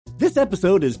This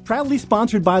episode is proudly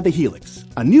sponsored by The Helix,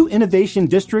 a new innovation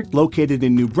district located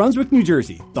in New Brunswick, New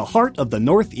Jersey, the heart of the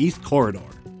Northeast Corridor.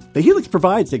 The Helix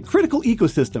provides a critical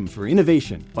ecosystem for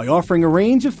innovation by offering a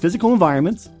range of physical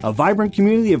environments, a vibrant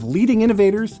community of leading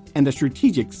innovators, and a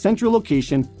strategic central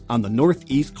location on the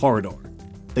Northeast Corridor.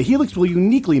 The Helix will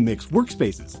uniquely mix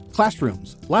workspaces,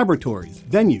 classrooms, laboratories,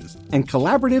 venues, and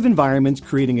collaborative environments,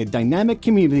 creating a dynamic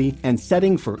community and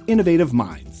setting for innovative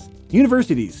minds.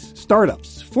 Universities,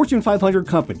 startups, Fortune 500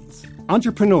 companies,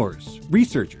 entrepreneurs,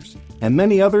 researchers, and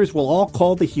many others will all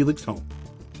call the Helix home.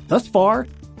 Thus far,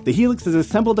 the Helix has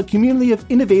assembled a community of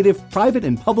innovative private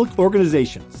and public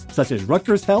organizations, such as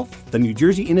Rutgers Health, the New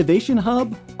Jersey Innovation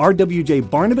Hub, RWJ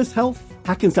Barnabas Health,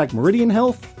 Hackensack Meridian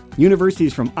Health,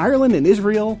 universities from Ireland and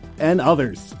Israel, and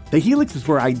others. The Helix is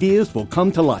where ideas will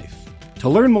come to life. To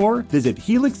learn more, visit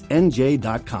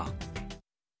helixnj.com.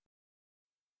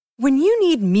 When you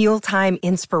need mealtime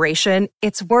inspiration,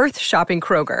 it's worth shopping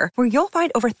Kroger, where you'll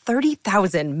find over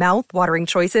 30,000 mouth-watering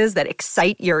choices that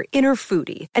excite your inner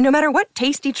foodie. And no matter what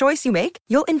tasty choice you make,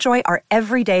 you'll enjoy our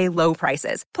everyday low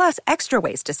prices, plus extra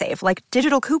ways to save, like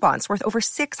digital coupons worth over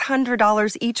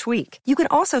 $600 each week. You can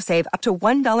also save up to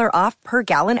 $1 off per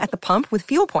gallon at the pump with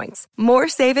fuel points. More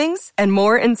savings and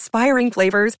more inspiring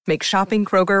flavors make shopping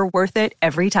Kroger worth it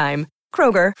every time.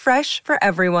 Kroger, fresh for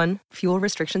everyone. Fuel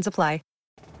restrictions apply.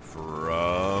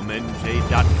 From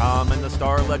NJ.com and the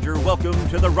Star Ledger, welcome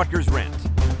to the Rutgers Rant,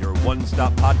 your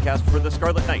one-stop podcast for the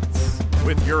Scarlet Knights,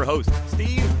 with your hosts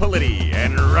Steve Politti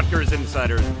and Rutgers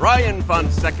insiders Brian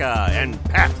Fonseca and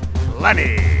Pat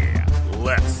Lenny.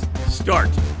 Let's start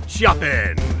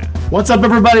shopping. What's up,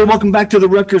 everybody? Welcome back to the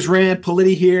Rutgers Rant.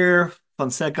 Politti here,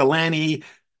 Fonseca, Lanny.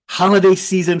 Holiday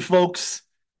season, folks.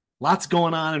 Lots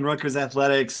going on in Rutgers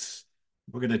athletics.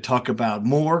 We're going to talk about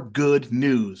more good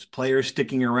news. Players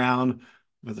sticking around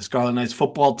with the Scarlet Knights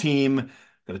football team. Going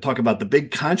to talk about the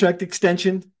big contract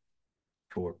extension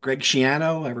for Greg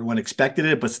Schiano. Everyone expected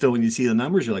it, but still when you see the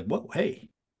numbers, you're like, whoa, hey,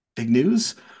 big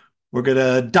news. We're going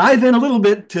to dive in a little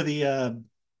bit to the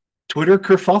Twitter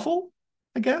kerfuffle,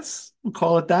 I guess. We'll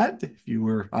call it that. If you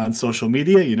were on social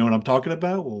media, you know what I'm talking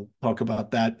about. We'll talk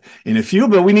about that in a few,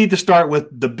 but we need to start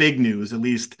with the big news, at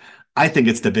least I think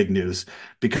it's the big news,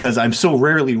 because I'm so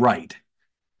rarely right.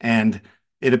 And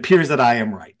it appears that I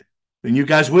am right. And you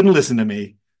guys wouldn't listen to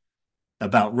me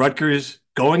about Rutgers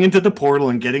going into the portal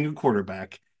and getting a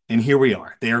quarterback. And here we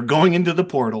are. They are going into the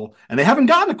portal, and they haven't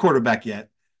gotten a quarterback yet.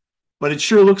 But it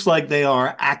sure looks like they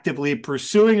are actively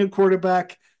pursuing a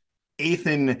quarterback.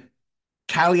 Ethan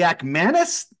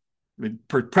Kaliakmanis,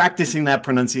 practicing that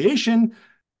pronunciation.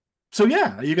 So,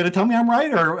 yeah, are you going to tell me I'm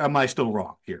right, or am I still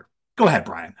wrong here? Go ahead,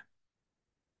 Brian.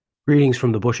 Greetings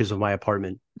from the bushes of my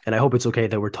apartment, and I hope it's okay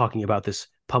that we're talking about this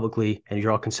publicly and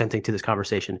you're all consenting to this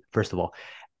conversation. First of all,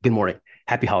 good morning.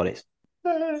 Happy holidays.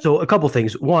 So a couple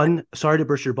things. One, sorry to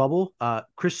burst your bubble.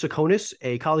 Chris Sakonis,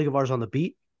 a colleague of ours on the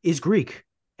beat, is Greek,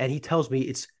 and he tells me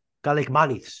it's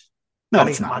Galikmanis. No,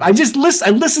 it's not. I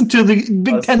listened to the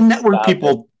Big Ten Network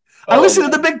people. I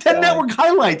listened to the Big Ten Network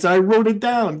highlights. I wrote it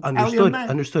down.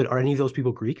 Understood. Are any of those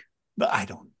people Greek? I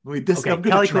don't. I'm going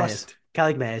to trust.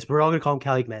 Caligmanis. We're all going to call him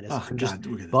Caligmanis. I'm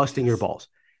just busting your balls.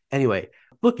 Anyway,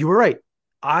 look, you were right.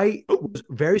 I was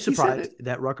very surprised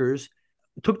that Rutgers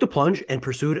took the plunge and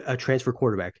pursued a transfer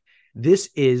quarterback. This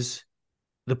is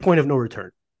the point of no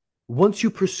return. Once you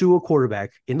pursue a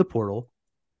quarterback in the portal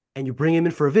and you bring him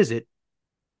in for a visit,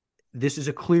 this is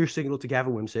a clear signal to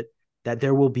Gavin Wimsatt that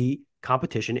there will be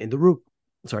competition in the room.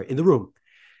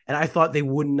 And I thought they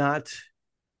would not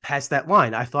pass that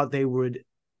line. I thought they would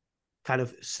kind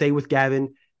of stay with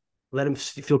Gavin, let him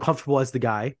feel comfortable as the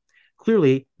guy.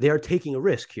 Clearly, they are taking a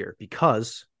risk here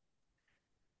because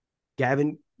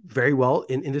Gavin very well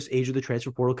in this age of the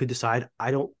transfer portal could decide, I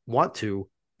don't want to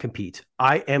compete.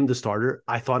 I am the starter.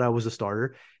 I thought I was the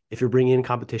starter. If you're bringing in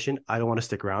competition, I don't want to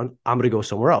stick around. I'm going to go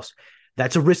somewhere else.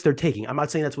 That's a risk they're taking. I'm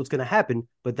not saying that's what's going to happen,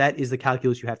 but that is the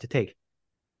calculus you have to take.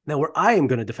 Now, where I am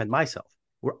going to defend myself,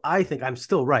 where I think I'm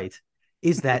still right,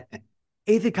 is that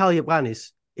Ethan Kaliakmanis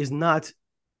is not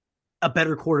a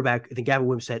better quarterback than Gavin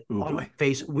Wimsatt on my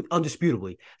face,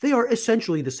 undisputably. They are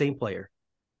essentially the same player.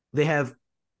 They have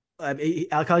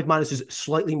Kaliakmanis is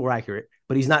slightly more accurate,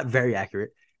 but he's not very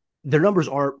accurate. Their numbers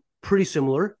are pretty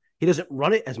similar. He doesn't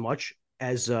run it as much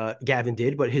as Gavin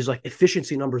did, but his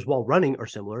efficiency numbers while running are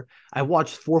similar. I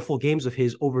watched 4 full games of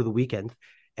his over the weekend,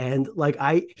 and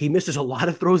he misses a lot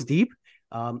of throws deep.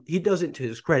 He doesn't, to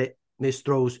his credit, miss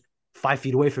throws 5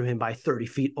 feet away from him by 30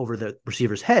 feet over the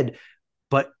receiver's head.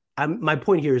 But my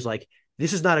point here is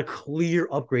this is not a clear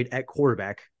upgrade at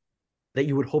quarterback that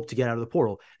you would hope to get out of the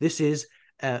portal. This is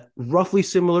a roughly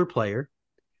similar player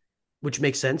which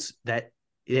makes sense that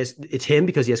it's him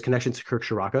because he has connections to Kirk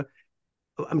Shiraka.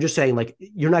 I'm just saying, like,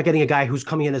 you're not getting a guy who's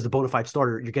coming in as the bona fide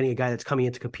starter. You're getting a guy that's coming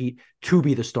in to compete to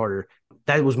be the starter.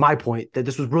 That was my point, that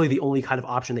this was really the only kind of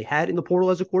option they had in the portal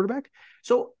as a quarterback.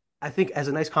 So I think as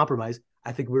a nice compromise,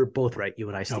 I think we're both right, you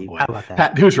and I, Steve. How about that?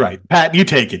 Pat, who's right? Pat, you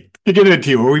take it. Get it to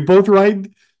you. Are we both right?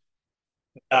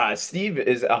 Steve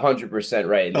is 100%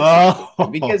 right.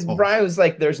 Because Oh, Brian was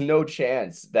like, there's no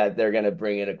chance that they're going to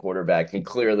bring in a quarterback. And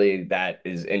clearly that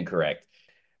is incorrect.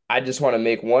 I just want to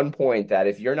make one point that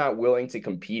if you're not willing to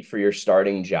compete for your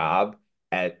starting job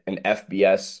at an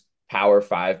FBS Power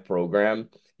 5 program,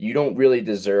 you don't really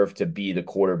deserve to be the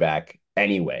quarterback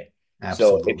anyway.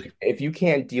 absolutely. So if you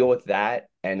can't deal with that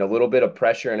and a little bit of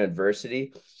pressure and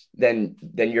adversity, then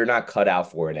you're not cut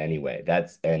out for it anyway.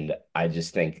 And I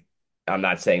just think, I'm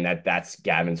not saying that that's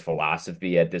Gavin's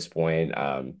philosophy at this point.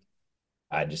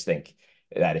 I just think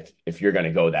that if you're going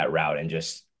to go that route and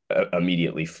just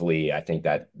immediately flee, I think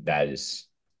that is,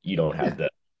 you don't have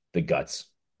the guts.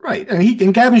 Right.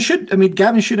 And Gavin should,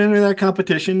 Gavin should enter that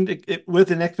competition with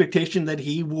an expectation that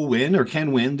he will win or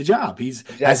can win the job.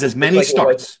 Has as many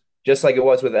starts. Just like it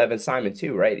was with Evan Simon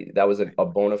too, right? That was a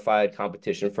bona fide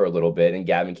competition for a little bit, and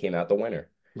Gavin came out the winner.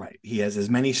 Right. He has as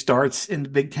many starts in the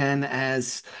Big Ten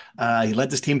as he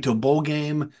led this team to a bowl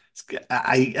game.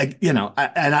 I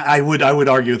would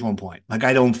argue with one point. Like,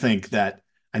 I don't think that,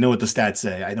 I know what the stats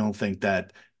say. I don't think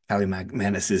that Callie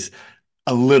McManus is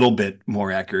a little bit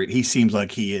more accurate. He seems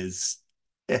like he is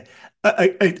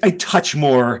a touch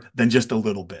more than just a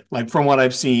little bit. Like, from what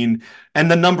I've seen,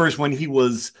 and the numbers when he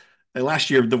was last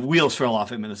year, the wheels fell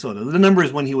off in Minnesota. The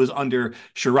numbers when he was under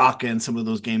Shiraka in some of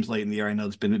those games late in the year, I know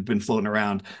it's been floating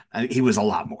around. He was a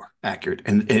lot more accurate,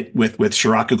 and with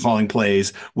Shiraka calling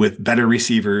plays, with better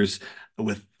receivers,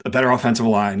 with a better offensive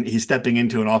line, he's stepping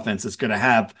into an offense that's going to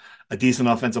have a decent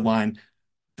offensive line.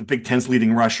 The Big Ten's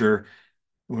leading rusher.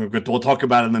 We'll talk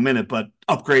about it in a minute, but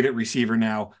upgraded receiver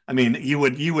now. I mean, you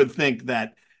would think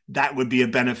that would be a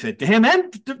benefit to him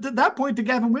and to that point to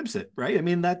Gavin Wimsatt, right? I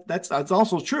mean, that's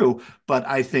also true, but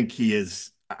I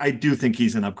do think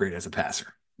he's an upgrade as a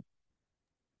passer.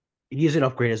 He is an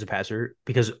upgrade as a passer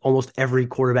because almost every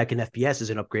quarterback in FBS is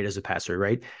an upgrade as a passer,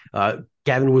 right?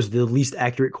 Gavin was the least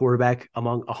accurate quarterback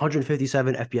among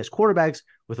 157 FBS quarterbacks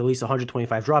with at least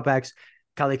 125 dropbacks.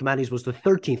 Calais Kamani's was the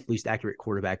 13th least accurate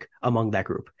quarterback among that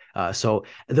group. So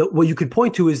what you could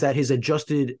point to is that his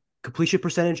adjusted completion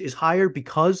percentage is higher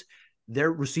because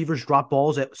their receivers drop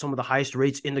balls at some of the highest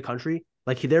rates in the country.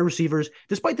 Like, their receivers,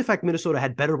 despite the fact Minnesota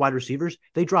had better wide receivers,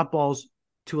 they drop balls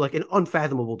to like an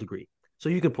unfathomable degree. So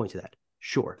you can point to that.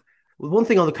 Sure. One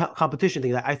thing on the competition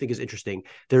thing that I think is interesting,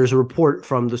 there's a report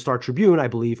from the Star Tribune, I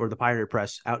believe, or the Pioneer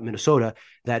Press out in Minnesota,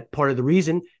 that part of the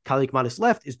reason Calais Kamani's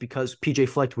left is because PJ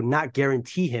Fleck would not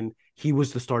guarantee him he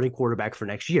was the starting quarterback for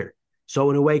next year. So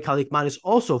in a way, Calais Kamani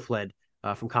also fled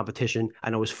from competition.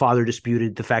 I know his father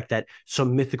disputed the fact that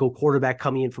some mythical quarterback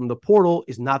coming in from the portal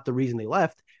is not the reason they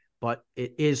left, but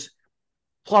it is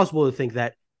plausible to think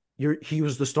that he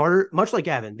was the starter, much like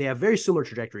Gavin. They have very similar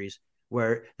trajectories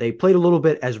where they played a little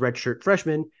bit as redshirt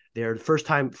freshmen. They're the first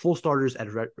time full starters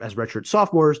as redshirt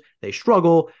sophomores. They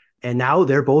struggle, and now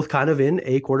they're both kind of in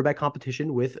a quarterback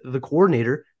competition with the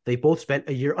coordinator they both spent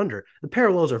a year under. The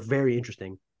parallels are very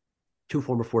interesting. Two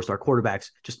former four-star quarterbacks,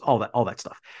 just all that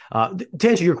stuff. To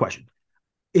answer your question,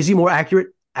 is he more accurate?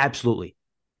 Absolutely.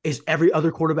 Is every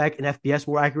other quarterback in FBS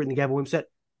more accurate than Gavin Wimsatt?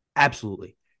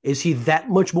 Absolutely. Is he that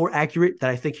much more accurate that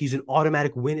I think he's an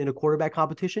automatic win in a quarterback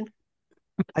competition?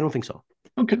 I don't think so.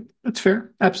 Okay, that's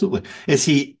fair. Absolutely. Is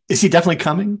he definitely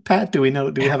coming, Pat? Do we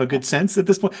have a good sense at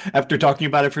this point? After talking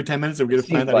about it for 10 minutes, are we going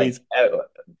to find out he's...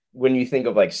 When you think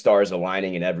of like stars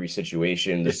aligning in every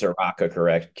situation, the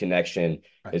Soraka connection,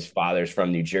 right. His father's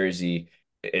from New Jersey,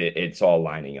 it's all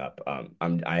lining up.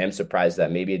 I am surprised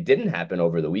that maybe it didn't happen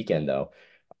over the weekend though,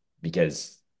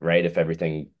 because right, if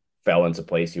everything fell into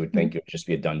place, you would think it would just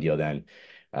be a done deal then,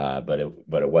 but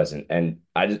it wasn't. And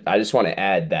I just want to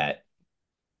add that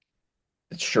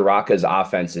Shiraka's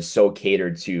offense is so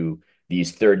catered to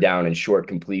these third down and short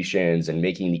completions and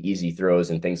making the easy throws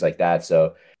and things like that.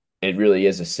 So it really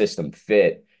is a system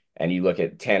fit. And you look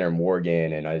at Tanner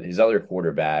Morgan and his other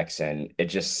quarterbacks, and it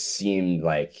just seemed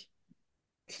like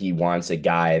he wants a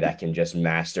guy that can just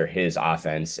master his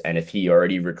offense. And if he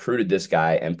already recruited this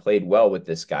guy and played well with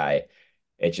this guy,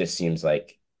 it just seems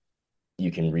like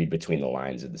you can read between the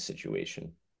lines of the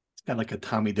situation. It's got like a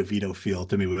Tommy DeVito feel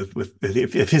to me with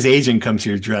if his agent comes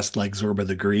here dressed like Zorba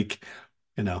the Greek,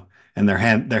 and they're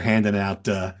handing out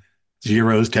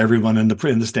zeros to everyone in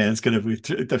the stands.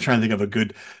 They're trying to think of a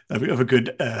good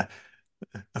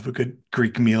of a good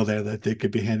Greek meal there that they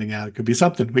could be handing out. It could be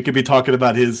something. We could be talking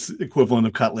about his equivalent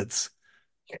of cutlets.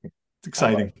 It's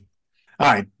exciting.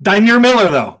 All right, Dymere Miller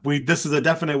though. This is a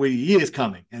definite. He is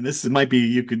coming, and this might be.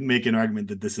 You could make an argument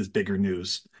that this is bigger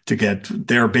news to get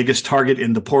their biggest target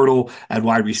in the portal at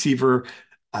wide receiver.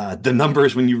 The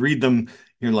numbers when you read them,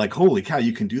 you're like, holy cow!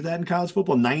 You can do that in college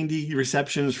football. 90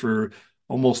 receptions for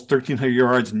almost 1,300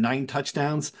 yards, 9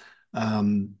 touchdowns.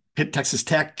 Hit Texas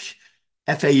Tech,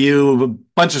 FAU, a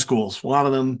bunch of schools. A lot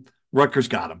of them. Rutgers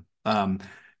got him.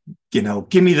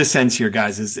 Give me the sense here,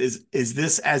 guys. Is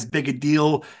this as big a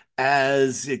deal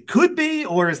as it could be,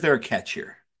 or is there a catch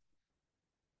here?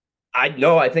 I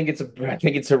think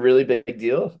it's a really big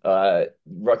deal.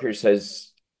 Rutgers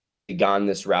has gone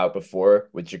this route before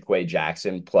with Jaquay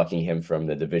Jackson, plucking him from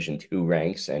the Division II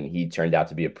ranks, and he turned out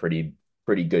to be a pretty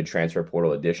good transfer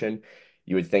portal addition.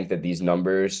 You would think that these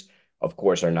numbers, of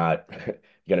course, are not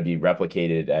going to be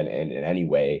replicated in any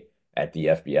way at the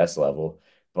FBS level,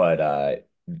 but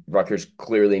Rutgers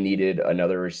clearly needed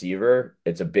another receiver.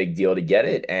 It's a big deal to get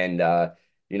it, and a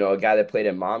guy that played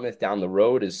at Monmouth down the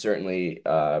road is certainly.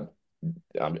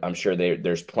 I'm sure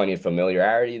there's plenty of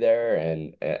familiarity there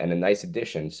and a nice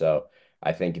addition. So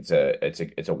I think it's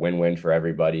a win-win for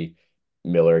everybody.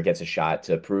 Miller gets a shot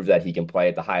to prove that he can play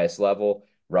at the highest level.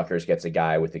 Rutgers gets a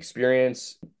guy with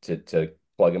experience to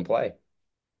plug and play.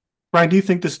 Brian, do you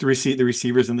think the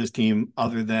receivers in this team,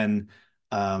 other than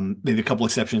maybe a couple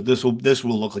exceptions, this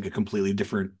will look like a completely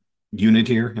different unit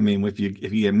here? I mean, if you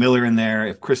get Miller in there,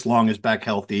 if Chris Long is back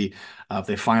healthy, if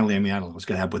they finally, I don't know what's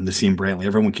going to happen with Nassim Brantley.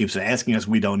 Everyone keeps asking us,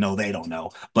 we don't know, they don't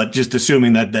know. But just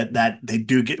assuming that they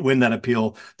do win that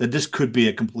appeal, that this could be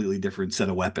a completely different set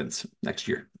of weapons next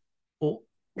year. Well,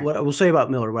 what I will say about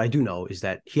Miller, what I do know is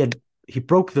that he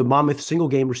broke the Monmouth single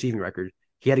game receiving record.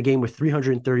 He had a game with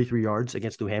 333 yards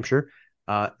against New Hampshire.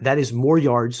 That is more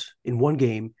yards in one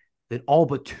game than all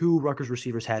but 2 Rutgers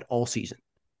receivers had all season.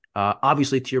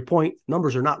 Obviously, to your point,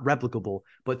 numbers are not replicable,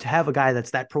 but to have a guy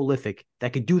that's that prolific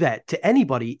that could do that to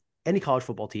anybody, any college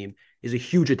football team, is a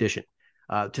huge addition.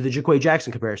 To the Jaquay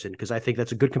Jackson comparison, because I think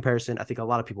that's a good comparison. I think a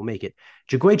lot of people make it.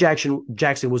 Jaquay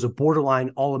Jackson was a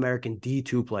borderline All-American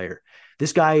D2 player.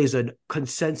 This guy is a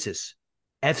consensus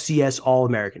FCS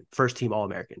All-American, first team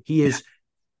All-American. He is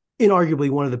inarguably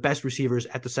one of the best receivers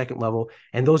at the second level,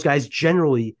 and those guys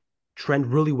generally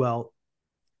trend really well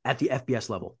at the FBS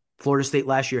level. Florida State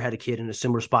last year had a kid in a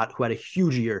similar spot who had a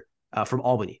huge year from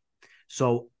Albany.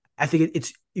 So I think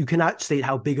you cannot state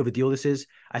how big of a deal this is.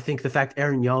 I think the fact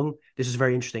Aaron Young, this is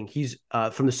very interesting. He's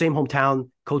from the same hometown,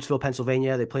 Coatesville,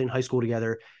 Pennsylvania. They played in high school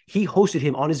together. He hosted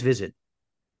him on his visit.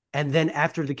 And then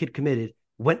after the kid committed,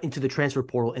 went into the transfer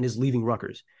portal and is leaving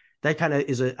Rutgers. That kind of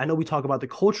is I know we talk about the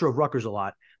culture of Rutgers a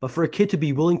lot, but for a kid to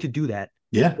be willing to do that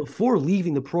before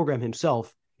leaving the program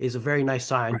himself is a very nice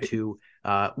sign to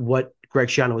what Greg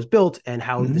Schiano has built and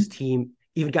how this team,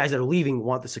 even guys that are leaving,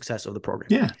 want the success of the program.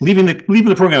 Yeah, leaving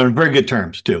the program on very good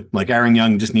terms too. Like Aaron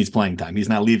Young just needs playing time. He's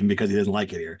not leaving because he doesn't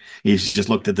like it here. He's just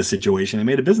looked at the situation and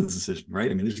made a business decision, right?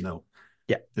 I mean,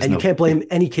 you can't blame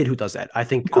any kid who does that. I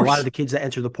think a lot of the kids that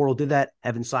enter the portal did that.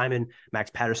 Evan Simon,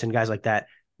 Max Patterson, guys like that.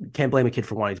 Can't blame a kid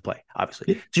for wanting to play,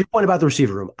 obviously. To your point about the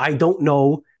receiver room, I don't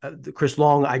know Chris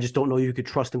Long. I just don't know you could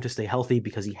trust him to stay healthy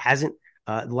because he hasn't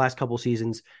the last couple of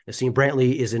seasons. Nassim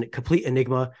Brantley is a complete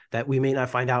enigma that we may not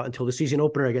find out until the season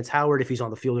opener against Howard, if he's on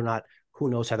the field or not. Who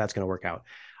knows how that's going to work out.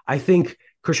 I think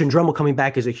Christian Dremel coming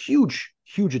back is a huge,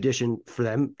 huge addition for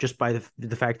them just by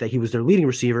the fact that he was their leading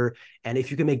receiver. And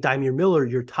if you can make Dymere Miller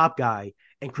your top guy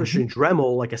and Christian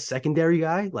Dremel like a secondary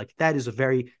guy, like that is a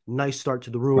very nice start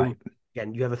to the room. Right.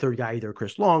 Again, you have a third guy, either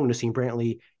Chris Long, Nassim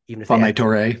Brantley, even if Fama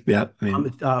Toure,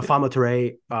 Fama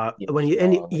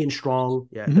Toure, Ian Strong,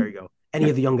 there you go. Any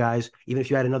of the young guys, even if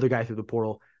you had another guy through the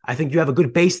portal, I think you have a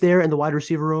good base there in the wide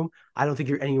receiver room. I don't think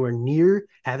you're anywhere near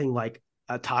having like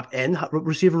a top end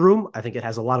receiver room. I think it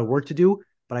has a lot of work to do,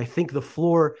 but I think the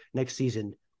floor next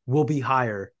season will be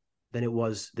higher than it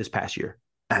was this past year.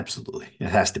 Absolutely, it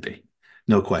has to be.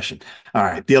 No question. All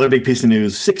right. The other big piece of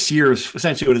news, 6 years,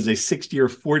 essentially what is a 6-year,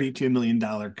 $42 million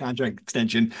contract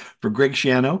extension for Greg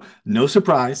Schiano. No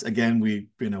surprise. Again,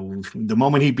 the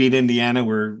moment he beat Indiana,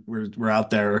 we're out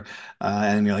there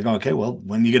and you're like, okay, well,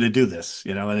 when are you going to do this?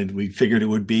 And we figured it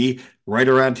would be right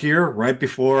around here, right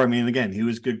before. I mean, again, he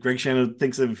was good. Greg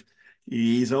Schiano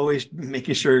he's always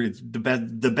making sure it's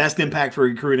the best impact for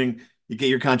recruiting. You get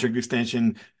your contract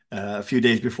extension a few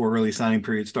days before early signing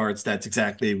period starts. That's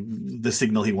exactly the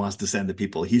signal he wants to send to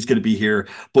people. He's going to be here.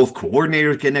 Both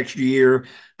coordinators get next year.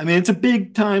 I mean, it's a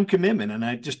big time commitment. And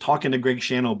I just talking to Greg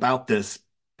Schiano about this,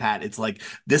 Pat, it's like,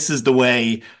 this is the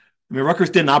way I mean, Rutgers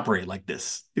didn't operate like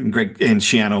this in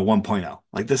Shiano 1.0.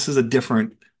 Like, this is a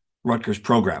different Rutgers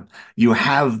program. You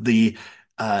have the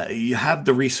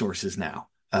resources now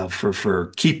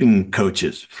for keeping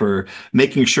coaches, for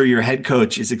making sure your head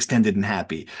coach is extended and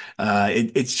happy.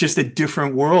 It's just a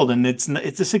different world, and it's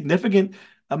a significant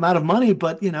amount of money.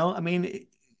 But I mean,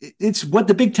 it's what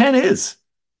the Big Ten is.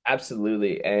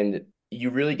 Absolutely, and you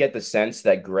really get the sense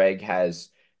that Greg has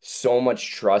so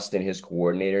much trust in his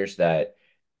coordinators that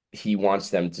he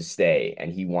wants them to stay,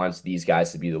 and he wants these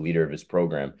guys to be the leader of his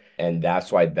program. And that's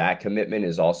why that commitment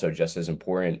is also just as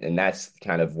important. And that's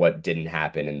kind of what didn't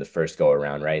happen in the first go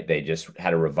around, right? They just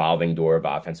had a revolving door of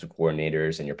offensive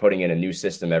coordinators, and you're putting in a new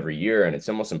system every year, and it's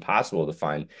almost impossible to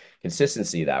find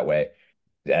consistency that way.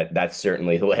 That's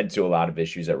certainly led to a lot of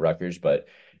issues at Rutgers, but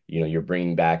you're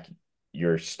bringing back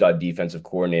your stud defensive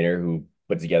coordinator who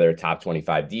put together a top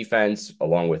 25 defense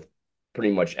along with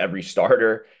pretty much every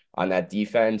starter on that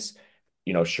defense.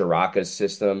 Shiraka's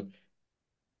system,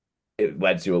 it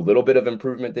led to a little bit of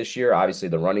improvement this year. Obviously,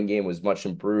 the running game was much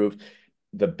improved.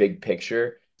 The big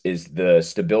picture is the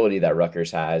stability that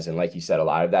Rutgers has. And like you said, a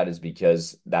lot of that is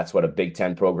because that's what a Big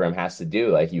Ten program has to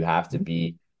do. Like, you have to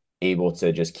be able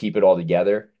to just keep it all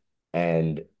together.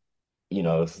 And,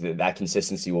 that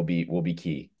consistency will be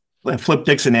key. Flip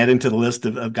Dixon add into the list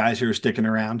of guys who are sticking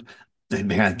around.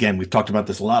 Again, we've talked about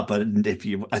this a lot, but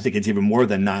I think it's even more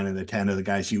than 9 of the 10 of the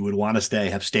guys you would want to stay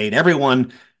have stayed.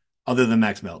 Everyone other than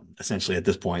Max Melton, essentially, at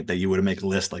this point, that you would make a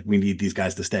list like, we need these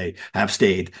guys to stay, have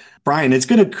stayed. Brian, it's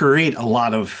going to create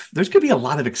there's going to be a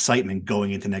lot of excitement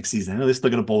going into next season. I know they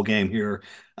still got a bowl game here,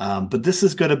 but this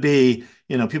is going to be,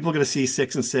 people are going to see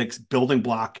 6-6 building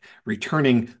block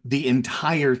returning the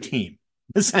entire team.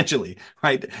 Essentially,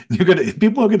 right?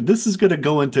 This is going to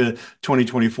go into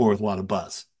 2024 with a lot of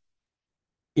buzz.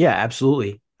 Yeah,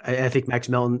 absolutely. I think Max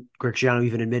Melton, Greg Schiano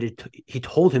even admitted he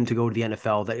told him to go to the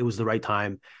NFL, that it was the right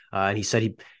time. And he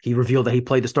said he revealed that he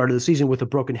played the start of the season with a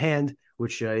broken hand,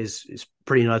 which is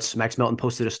pretty nuts. Max Melton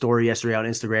posted a story yesterday on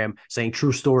Instagram saying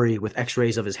true story with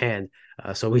x-rays of his hand.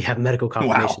 So we have medical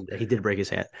confirmation that he did break his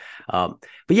hand. But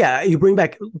yeah, you bring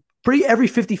back every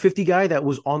 50-50 guy that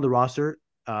was on the roster,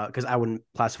 because I wouldn't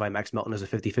classify Max Melton as a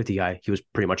 50-50 guy. He was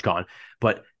pretty much gone.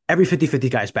 But every 50-50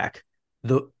 guy is back.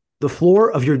 The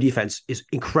floor of your defense is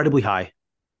incredibly high.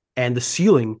 And the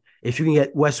ceiling, if you can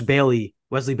get Wesley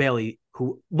Bailey,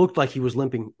 who looked like he was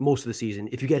limping most of the season,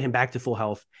 if you get him back to full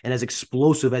health and as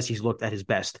explosive as he's looked at his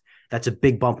best, that's a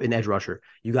big bump in edge rusher.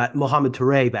 You got Mohamed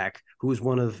Touré back, who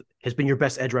has been your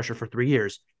best edge rusher for 3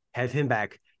 years. Have him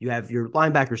back. You have your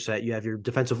linebacker set. You have your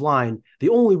defensive line. The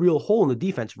only real hole in the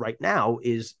defense right now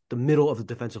is the middle of the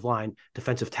defensive line,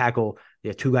 defensive tackle. You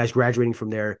have 2 guys graduating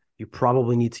from there. You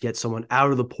probably need to get someone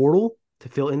out of the portal to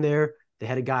fill in there. They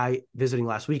had a guy visiting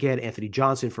last weekend, Anthony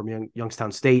Johnson from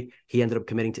Youngstown State. He ended up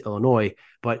committing to Illinois.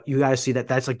 But you guys see that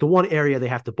that's like the one area they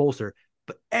have to bolster.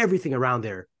 But everything around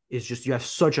there is just, you have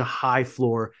such a high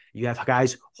floor. You have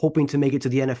guys hoping to make it to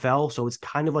the NFL. So it's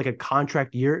kind of like a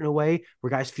contract year in a way,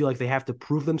 where guys feel like they have to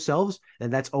prove themselves.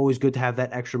 And that's always good to have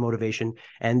that extra motivation.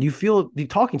 And you feel,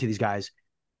 talking to these guys,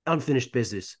 unfinished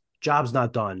business, job's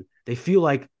not done. They feel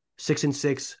like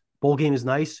 6-6, bowl game is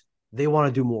nice. They want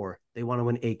to do more. They want to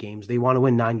win 8 games. They want to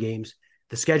win 9 games.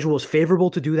 The schedule is favorable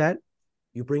to do that.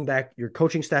 You bring back your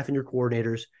coaching staff and your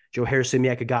coordinators. Joe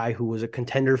Harris-Simiak, a guy who was a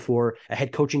contender for a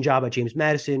head coaching job at James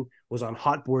Madison, was on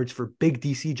hot boards for big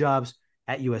DC jobs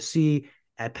at USC,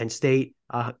 at Penn State,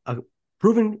 a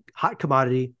proven hot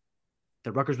commodity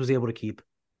that Rutgers was able to keep.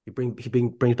 He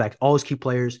brings back all his key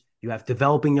players. You have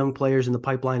developing young players in the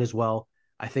pipeline as well.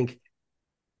 I think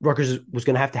Rutgers was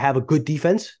going to have a good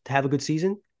defense to have a good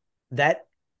season. That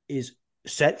is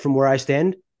set from where I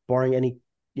stand, barring any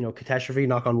catastrophe,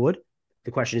 knock on wood.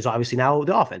 The question is obviously now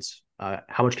the offense.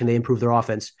 How much can they improve their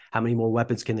offense? How many more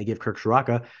weapons can they give Kirk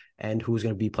Shiraka? And who's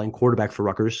going to be playing quarterback for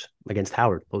Rutgers against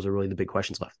Howard? Those are really the big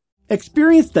questions left.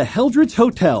 Experience the Heldridge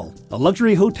Hotel, a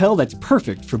luxury hotel that's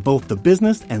perfect for both the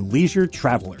business and leisure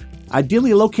traveler.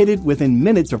 Ideally located within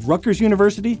minutes of Rutgers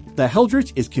University, the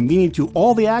Heldridge is convenient to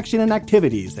all the action and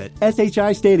activities at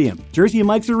SHI Stadium, Jersey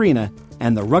Mike's Arena,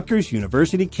 and the Rutgers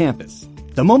University campus.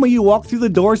 The moment you walk through the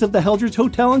doors of the Heldridge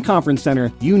Hotel and Conference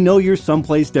Center, you know you're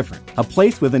someplace different. A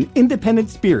place with an independent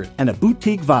spirit and a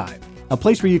boutique vibe. A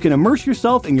place where you can immerse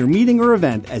yourself in your meeting or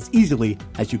event as easily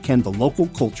as you can the local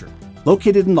culture.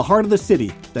 Located in the heart of the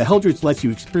city, the Heldridge lets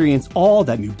you experience all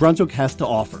that New Brunswick has to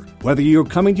offer. Whether you're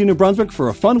coming to New Brunswick for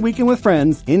a fun weekend with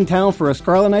friends, in town for a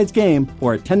Scarlet Knights game,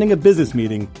 or attending a business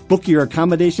meeting, book your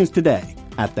accommodations today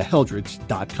at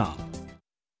theheldridge.com.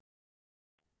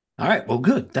 All right, well,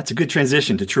 good. That's a good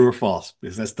transition to true or false,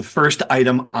 because that's the first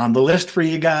item on the list for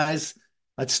you guys.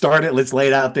 Let's start it. Let's lay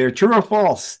it out there. True or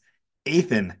false?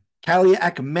 Ethan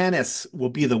Kaliakmanis will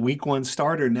be the week 1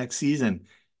 starter next season.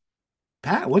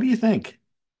 Pat, what do you think?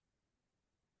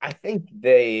 I think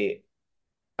they,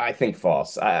 I think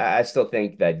false. I still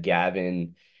think that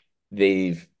Gavin,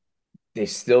 they've they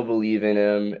still believe in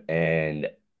him, and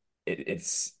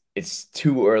it's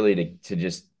too early to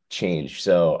just change.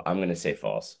 So I'm gonna say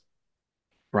false.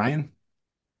 Brian?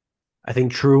 I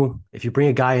think true. If you bring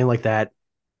a guy in like that,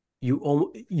 you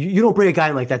don't bring a guy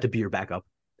in like that to be your backup.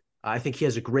 I think he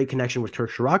has a great connection with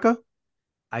Turk Shiraka.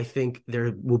 I think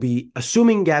there will be,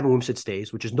 assuming Gavin Wimsatt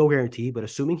stays, which is no guarantee, but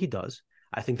assuming he does,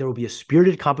 I think there will be a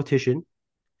spirited competition.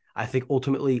 I think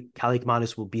ultimately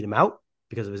Kaliakmanis will beat him out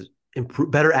because of his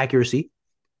better accuracy.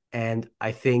 And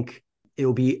I think it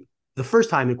will be the first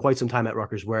time in quite some time at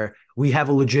Rutgers where we have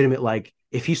a legitimate, like,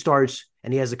 if he starts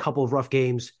and he has a couple of rough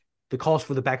games, the calls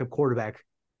for the backup quarterback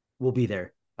will be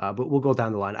there. But we'll go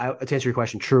down the line. To answer your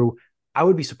question, true. I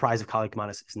would be surprised if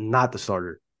Kaliakmanis is not the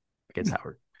starter against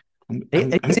Howard.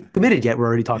 It's committed yet. We're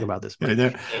already talking about this.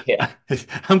 Yeah.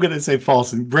 I'm going to say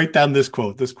false and break down this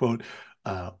quote. This quote,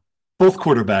 both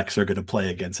quarterbacks are going to play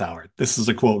against Howard. This is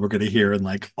a quote we're going to hear in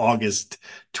like August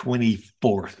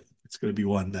 24th. It's going to be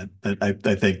one that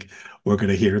I think we're going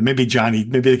to hear. Maybe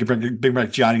they could bring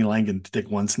back Johnny Langan to take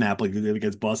one snap like they did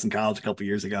against Boston College a couple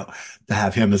years ago to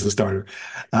have him as a starter.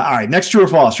 All right, next true or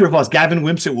false? True or false? Gavin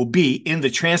Wimsatt will be in the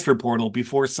transfer portal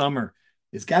before summer.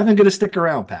 Is Gavin going to stick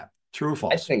around, Pat? True or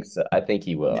false? I think so. I think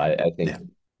he will. Yeah. I think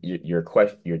your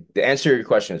question, the answer to your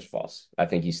question is false. I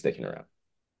think he's sticking around.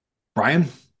 Brian?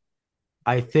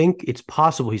 I think it's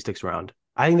possible he sticks around.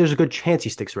 I think there's a good chance he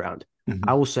sticks around. Mm-hmm.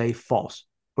 I will say false.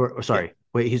 Or sorry, yeah.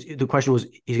 Wait. The question was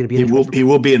he's going to be. He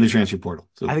will be in the transfer portal.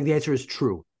 So I think the answer is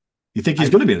true. You think he's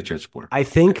going to be in the transfer portal? I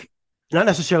think not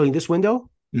necessarily in this window.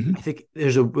 Mm-hmm. I think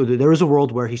there is a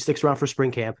world where he sticks around for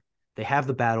spring camp. They have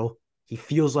the battle. He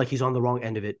feels like he's on the wrong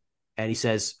end of it, and he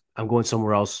says, "I'm going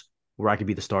somewhere else where I could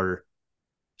be the starter."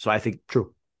 So I think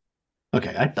true.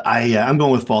 Okay, I'm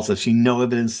going with false. I've seen no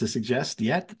evidence to suggest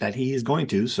yet that he is going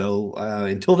to. So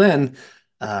until then,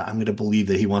 I'm going to believe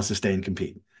that he wants to stay and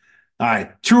compete. All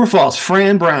right, true or false?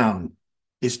 Fran Brown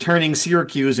is turning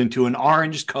Syracuse into an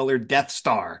orange-colored Death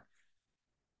Star.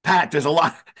 Pat, there's a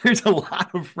lot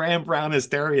of Fran Brown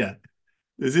hysteria.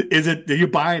 Are you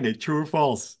buying it? True or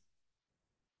false?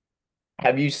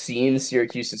 Have you seen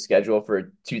Syracuse's schedule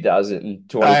for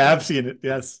 2020? I have seen it.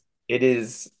 Yes, it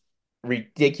is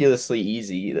ridiculously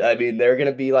easy. I mean, they're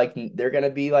gonna be like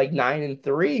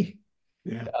 9-3.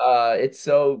 Yeah. It's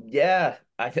so yeah.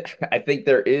 I think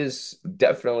there is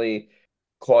definitely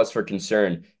cause for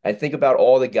concern. And think about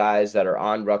all the guys that are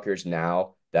on Rutgers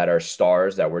now that are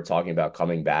stars that we're talking about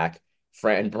coming back.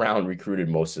 Fran Brown recruited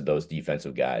most of those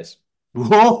defensive guys.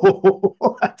 Whoa,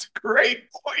 that's a great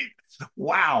point.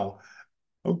 Wow.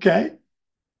 Okay,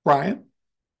 Brian.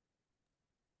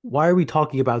 Why are we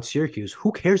talking about Syracuse?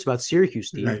 Who cares about Syracuse,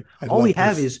 Steve? Right. All we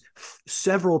have is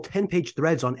several 10-page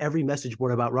threads on every message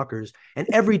board about Rutgers, and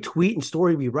every tweet and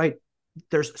story we write,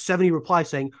 there's 70 replies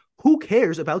saying, who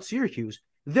cares about Syracuse?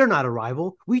 They're not a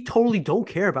rival. We totally don't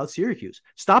care about Syracuse.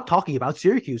 Stop talking about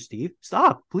Syracuse, Steve.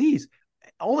 Stop, please.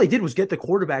 All they did was get the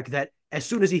quarterback that as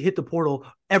soon as he hit the portal,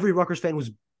 every Rutgers fan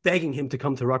was begging him to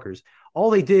come to Rutgers. All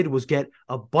they did was get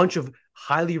a bunch of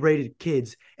highly rated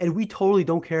kids, and we totally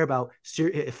don't care about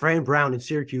Fran Brown and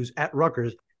Syracuse at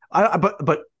Rutgers.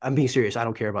 But I'm being serious. I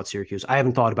don't care about Syracuse. I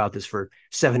haven't thought about this for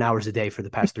 7 hours a day for the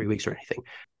past 3 weeks or anything.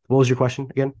 What was your question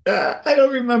again? I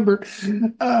don't remember.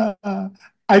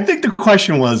 I think the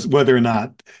question was whether or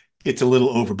not it's a little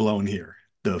overblown here.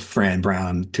 The Fran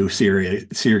Brown to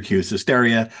Syracuse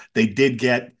hysteria. They did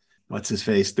get, what's his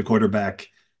face, the quarterback.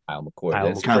 Kyle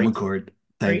McCord.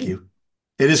 Thank you.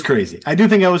 It is crazy. I do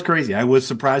think I was crazy. I was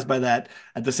surprised by that.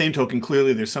 At the same token,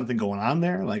 clearly there's something going on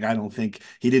there. Like, I don't think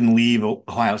he didn't leave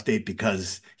Ohio State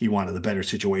because he wanted a better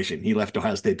situation. He left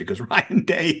Ohio State because Ryan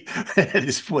Day had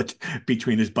his foot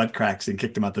between his butt cracks and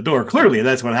kicked him out the door. Clearly,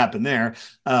 that's what happened there.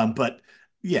 But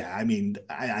yeah, I mean,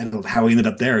 I don't know how he ended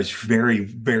up there. It's very,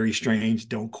 very strange.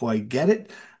 Don't quite get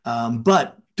it.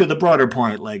 But to the broader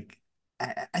point, like,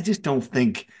 I just don't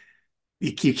think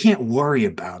you can't worry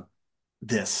about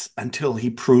this until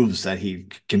he proves that he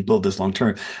can build this long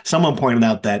term. Someone pointed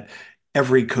out that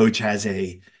every coach has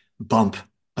a bump.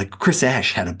 Like Chris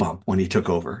Ash had a bump when he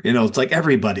took over. You know, it's like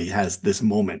everybody has this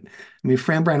moment. I mean,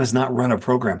 Fran Brown has not run a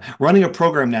program. Running a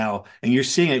program now, and you're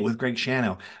seeing it with Greg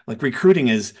Schiano, like recruiting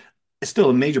is still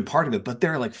a major part of it, but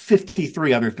there are like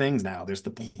 53 other things now. There's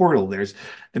the portal, there's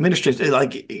administration.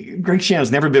 Like Greg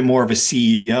Schiano's never been more of a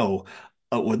CEO.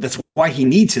 That's why he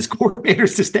needs his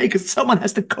coordinators to stay, because someone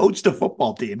has to coach the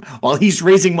football team while he's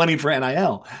raising money for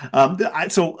NIL.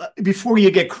 So before you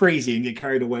get crazy and get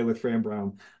carried away with Fran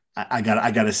Brown, I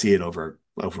got to see it over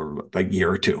a year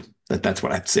or two. That's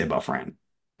what I have to say about Fran.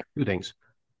 Two things.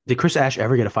 Did Chris Ash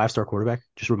ever get a 5-star quarterback?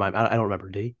 Just remind me. I don't remember.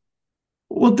 Did he?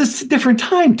 Well, this is a different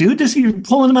time, dude. You're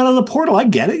pulling him out of the portal. I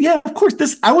get it. Yeah, of course.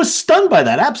 I was stunned by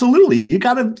that. Absolutely. You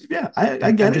got to, yeah,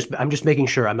 I get it. I'm just making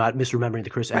sure I'm not misremembering the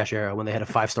Chris Ash era when they had a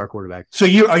 5-star quarterback. So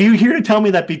are you here to tell me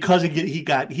that because he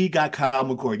got Kyle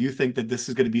McCord, you think that this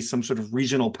is going to be some sort of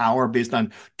regional power based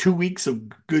on 2 weeks of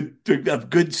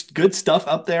good stuff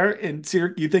up there in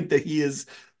Syracuse? You think that he is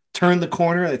turned the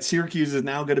corner, that Syracuse is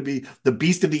now going to be the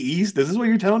beast of the East? This is what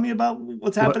you're telling me about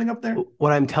what's happening up there?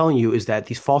 What I'm telling you is that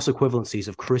these false equivalencies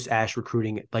of Chris Ash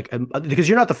recruiting, because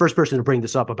you're not the first person to bring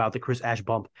this up about the Chris Ash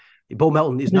bump. Bo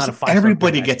Melton is not a 5-star.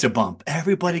 Everybody gets a bump.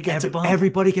 Everybody gets a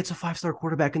 5-star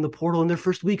quarterback in the portal in their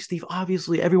first week, Steve.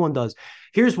 Obviously, everyone does.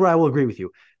 Here's where I will agree with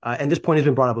you. And this point has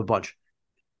been brought up a bunch.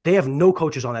 They have no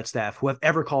coaches on that staff who have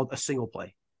ever called a single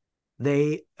play.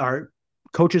 They are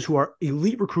coaches who are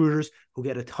elite recruiters who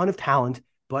get a ton of talent.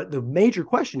 But the major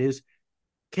question is,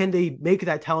 can they make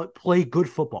that talent play good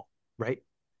football, right?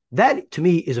 That, to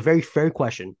me, is a very fair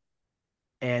question.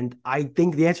 And I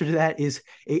think the answer to that is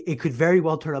it could very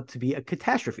well turn up to be a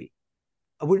catastrophe.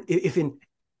 If in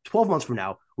 12 months from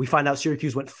now, we find out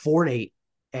Syracuse went 4-8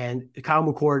 and Kyle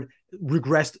McCord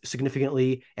regressed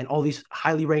significantly and all these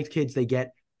highly ranked kids they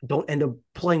get don't end up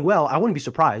playing well, I wouldn't be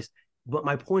surprised. But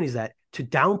my point is that to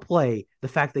downplay the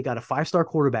fact they got a 5-star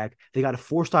quarterback, they got a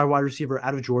 4-star wide receiver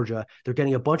out of Georgia, they're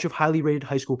getting a bunch of highly rated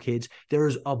high school kids. There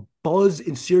is a buzz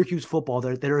in Syracuse football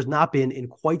that there has not been in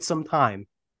quite some time,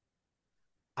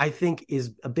 I think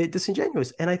is a bit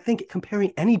disingenuous. And I think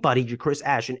comparing anybody to Chris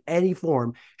Ash in any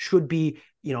form should be,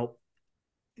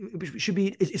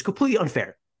 it's completely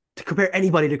unfair to compare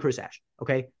anybody to Chris Ash.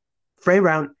 Okay. Fran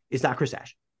Brown is not Chris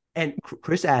Ash. And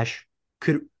Chris Ash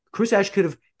could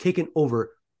have taken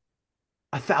over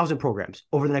 1,000 programs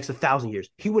over the next 1,000 years.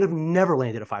 He would have never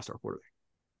landed a 5-star quarterback.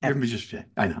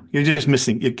 I know you're just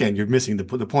missing again. You're missing the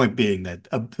point being that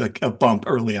a bump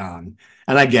early on,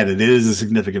 and I get it. It is a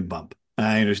significant bump.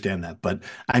 I understand that, but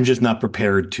I'm just not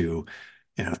prepared to,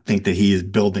 think that he is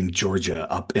building Georgia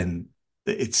up, and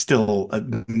it's still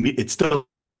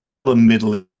a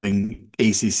middling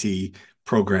ACC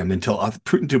program until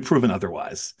proven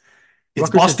otherwise. It's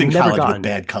Rutgers Boston College with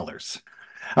bad colors.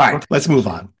 All right, let's move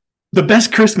on. The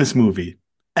best Christmas movie,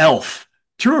 Elf.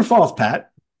 True or false,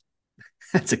 Pat?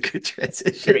 That's a good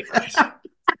transition. Great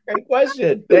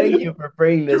question. Thank you for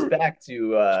bringing this back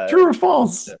to true or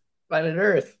false? Planet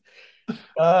Earth.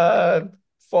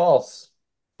 False.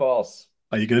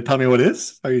 Are you going to tell me what it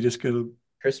is? Are you just going to?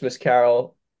 Christmas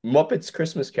Carol. Muppets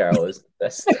Christmas Carol is the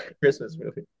best Christmas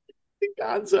movie.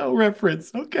 Gonzo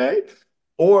reference. Okay.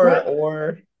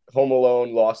 Or Home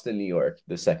Alone, Lost in New York,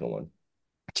 the second one.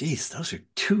 Jeez, those are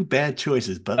two bad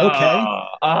choices, but okay.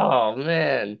 Oh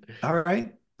man. All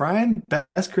right. Brian,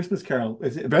 best Christmas Carol.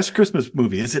 Best Christmas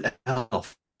movie. Is it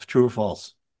Elf? True or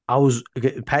false?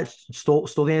 Pat stole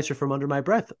the answer from under my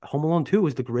breath. Home Alone 2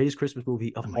 is the greatest Christmas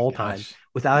movie of all time.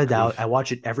 Without a doubt. I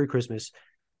watch it every Christmas.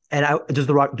 And do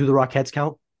the Rockettes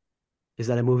count? Is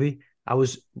that a movie? I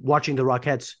was watching the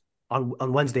Rockettes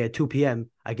on Wednesday at 2 p.m.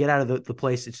 I get out of the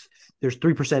place. There's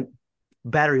 3%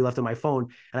 battery left on my phone,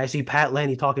 and I see Pat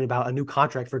Lanny talking about a new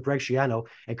contract for Greg Schiano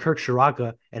and Kirk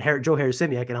Shiraka and Joe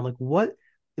Harris-Simiak, and I'm like, what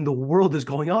in the world is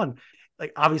going on?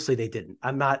 Like, obviously they didn't.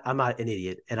 I'm not an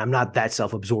idiot, and I'm not that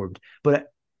self-absorbed.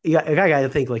 But I got to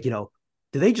think, did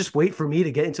they just wait for me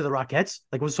to get into the Rockettes?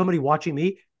 Like, was somebody watching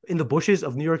me in the bushes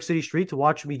of New York City street to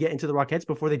watch me get into the Rockettes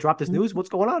before they dropped this news? What's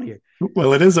going on here?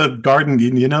 Well, it is a garden.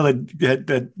 You know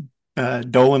that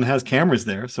Dolan has cameras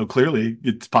there, so clearly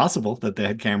it's possible that they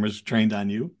had cameras trained on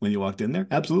you when you walked in there.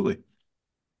 Absolutely.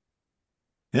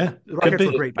 Yeah. The Rockets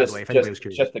were great, by the way, if anybody was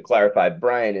curious. Just to clarify,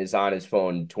 Brian is on his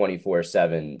phone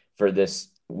 24/7 for this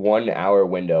 1 hour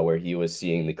window where he was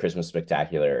seeing the Christmas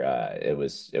Spectacular. It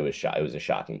was a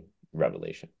shocking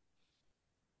revelation.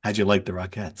 How'd you like the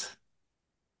Rockettes?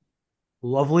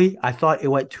 Lovely. I thought it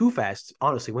went too fast.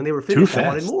 Honestly, when they were finished, I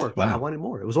wanted more. Wow. I wanted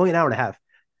more. It was only an hour and a half.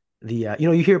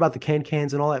 You hear about the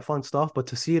cans and all that fun stuff, but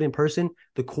to see it in person,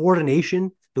 the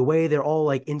coordination, the way they're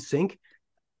all in sync,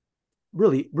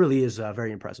 really, really is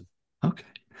very impressive. Okay.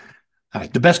 All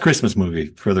right. The best Christmas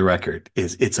movie, for the record,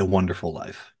 is It's a Wonderful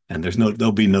Life. And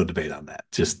there'll be no debate on that.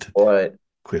 Just clear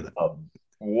that.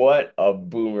 What a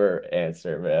boomer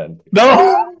answer, man.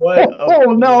 No, What a oh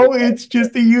boomer no, it's answer.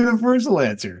 just a universal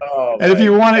answer. Oh And my if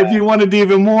you God. wanted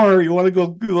even more, you want to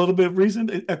go a little bit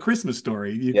recent, A Christmas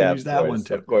Story. You can Yeah, use of that one course.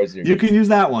 too. Of course you're You gonna can use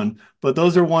that one, but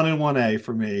those are 1 and 1A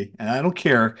for me. And I don't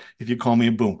care if you call me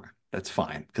a boomer. That's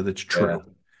fine because it's yeah. true.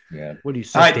 Yeah. What are you, All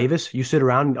Seth right. Davis? You sit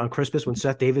around on Christmas when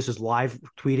Seth Davis is live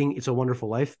tweeting "It's a Wonderful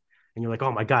Life," and you're like,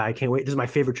 "Oh my God, I can't wait! This is my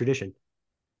favorite tradition."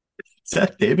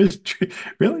 Seth Davis.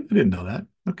 Really? I didn't know that.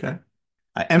 Okay.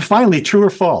 And finally, true or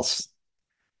false?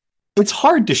 It's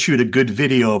hard to shoot a good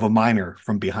video of a miner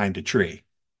from behind a tree.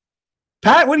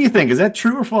 Pat, what do you think? Is that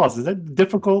true or false? Is that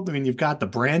difficult? I mean, you've got the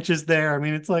branches there. I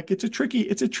mean, it's a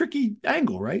tricky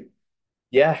angle, right?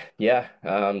 Yeah, yeah.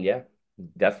 Yeah.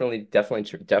 Definitely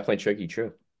tricky,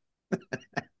 true.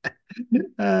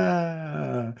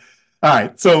 Uh, all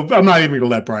right, so I'm not even going to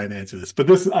let Brian answer this, but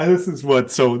this is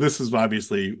what. So this is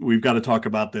obviously we've got to talk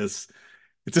about this.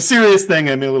 It's a serious thing.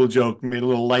 I made a little joke, made a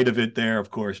little light of it there, of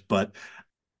course, but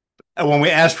when we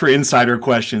asked for insider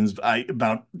questions,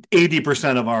 about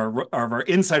 80% of our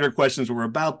insider questions were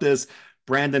about this.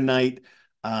 Brandon Knight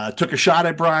took a shot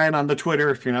at Brian on the Twitter.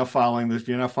 If you're not following this, if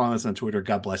you're not following us on Twitter,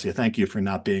 God bless you. Thank you for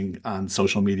not being on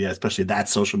social media, especially that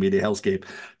social media hellscape.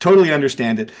 Totally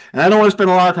understand it. And I don't want to spend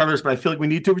a lot of time on this, but I feel like we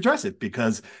need to address it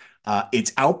because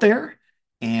it's out there.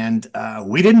 And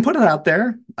we didn't put it out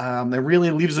there. It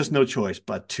really leaves us no choice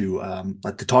but to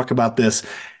talk about this.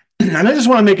 And I just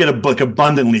want to make it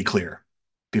abundantly clear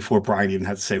before Brian even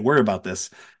has to say a word about this,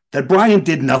 that Brian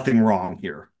did nothing wrong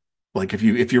here. Like if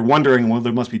you're wondering, well,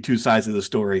 there must be two sides of the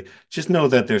story, just know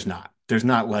that there's not. There's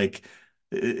not like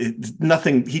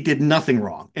nothing. He did nothing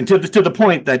wrong, and to the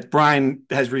point that Brian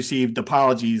has received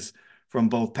apologies from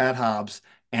both Pat Hobbs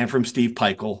and from Steve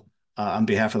Peichel on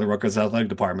behalf of the Rutgers Athletic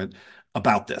Department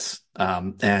about this.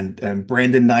 And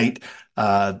Brandon Knight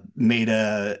made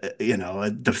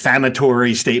a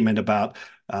defamatory statement about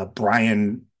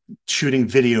Brian shooting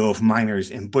video of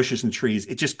miners in bushes and trees.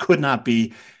 It just could not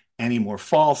be any more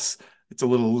false. It's a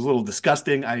little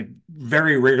disgusting. I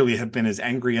very rarely have been as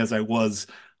angry as I was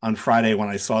on Friday when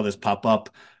I saw this pop up.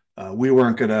 We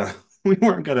weren't gonna we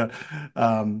weren't gonna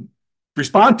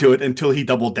respond to it until he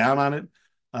doubled down on it,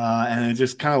 and it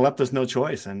just kind of left us no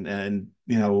choice. And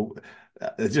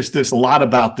just there's a lot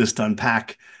about this to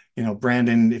unpack.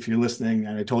 Brandon, if you're listening,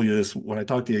 and I told you this when I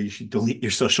talked to you, you should delete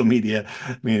your social media.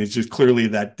 I mean, it's just clearly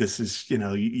that this is,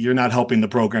 you're not helping the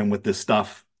program with this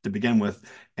stuff to begin with.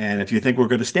 And if you think we're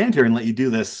going to stand here and let you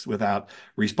do this without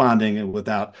responding and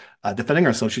without defending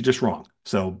ourselves, you're just wrong.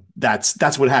 So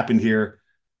that's what happened here.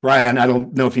 Brian, I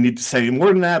don't know if you need to say more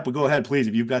than that, but go ahead, please.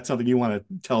 If you've got something you want to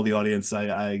tell the audience,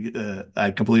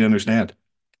 I completely understand.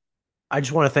 I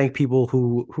just want to thank people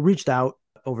who reached out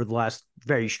over the last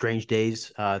very strange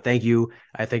days. Thank you.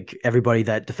 I think everybody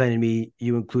that defended me,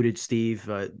 you included, Steve,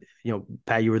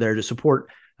 Pat, you were there to support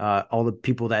all the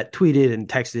people that tweeted and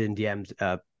texted and DM'd,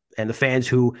 and the fans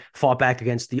who fought back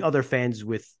against the other fans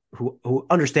who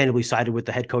understandably sided with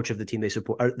the head coach of the team they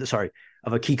support.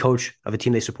 Of a key coach of a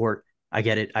team they support. I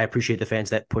get it. I appreciate the fans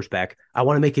that push back. I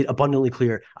want to make it abundantly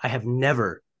clear. I have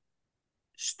never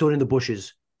stood in the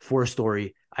bushes for a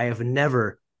story. I have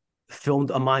never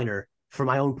filmed a minor for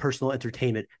my own personal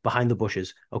entertainment behind the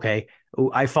bushes. Okay.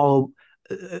 I follow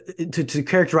to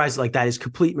characterize it like that is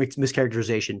complete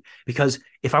mischaracterization, because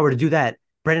if I were to do that,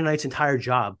 Brandon Knight's entire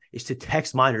job is to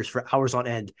text minors for hours on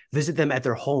end, visit them at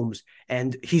their homes,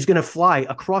 and he's going to fly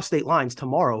across state lines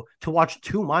tomorrow to watch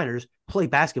two minors play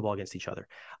basketball against each other.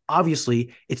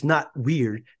 Obviously, it's not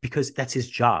weird because that's his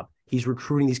job. He's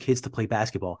recruiting these kids to play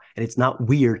basketball, and it's not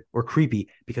weird or creepy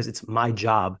because it's my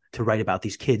job to write about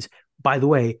these kids. By the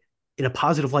way, in a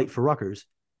positive light for Rutgers,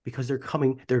 because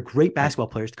they're great basketball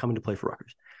players coming to play for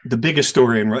Rutgers. The biggest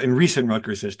story in recent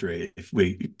Rutgers history.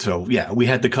 We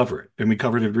had to cover it, and we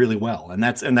covered it really well. And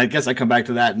I guess I come back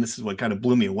to that, and this is what kind of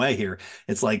blew me away here.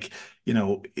 It's like,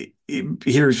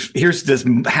 here's this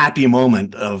happy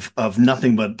moment of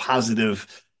nothing but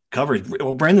positive coverage.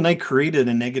 Well, Brandon Knight created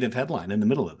a negative headline in the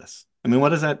middle of this. I mean,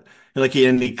 what is that? Like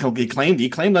he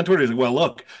claimed on Twitter, he's like, well,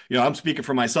 look, I'm speaking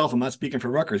for myself. I'm not speaking for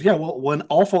Rutgers. Yeah, well, when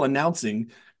Awful Announcing,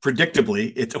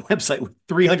 predictably, it's a website with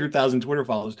 300,000 Twitter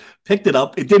followers, picked it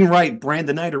up. It didn't write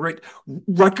Brandon Knight or write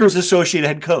Rutgers associate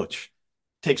head coach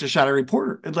takes a shot at a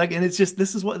reporter. And it's just,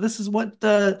 this is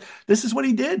what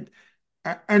he did.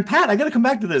 And Pat, I got to come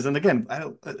back to this. And again, I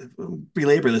don't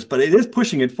belabor this, but it is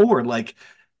pushing it forward. Like,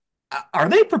 are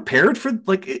they prepared for,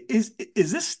 like, is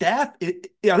this staff,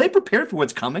 are they prepared for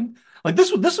what's coming? Like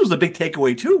this was the big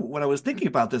takeaway too when I was thinking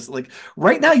about this. Like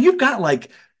right now you've got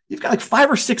like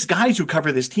 5 or 6 guys who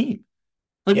cover this team.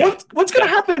 Like what's going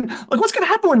to happen? Like what's going to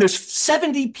happen when there's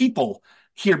 70 people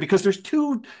here because there's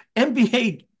two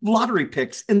NBA lottery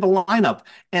picks in the lineup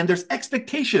and there's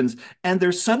expectations and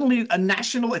there's suddenly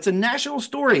it's a national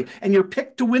story and you're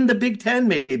picked to win the Big Ten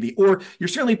maybe, or you're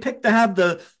certainly picked to have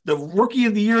the rookie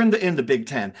of the year in the Big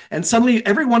Ten. And suddenly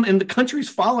everyone in the country's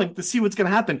following to see what's going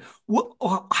to happen.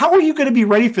 How are you going to be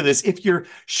ready for this if you're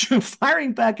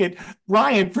firing back at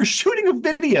Ryan for shooting a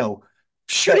video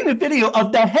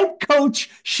of the head coach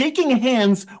shaking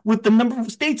hands with the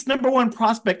state's #1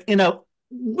 prospect in a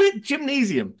lit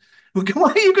gymnasium?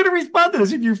 Why are you going to respond to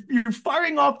this if you're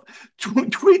firing off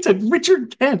tweets at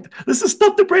Richard Kent? This is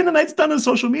stuff that Brandon Knight's done on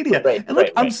social media. Right, and look,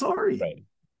 right, I'm right, sorry. Right.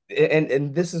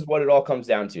 And this is what it all comes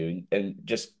down to. And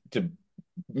just to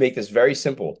make this very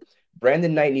simple,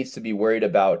 Brandon Knight needs to be worried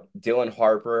about Dylan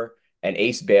Harper and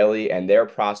Ace Bailey and their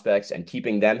prospects and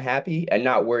keeping them happy, and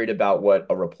not worried about what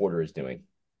a reporter is doing.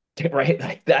 Right?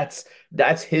 Like that's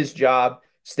his job.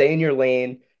 Stay in your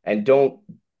lane and don't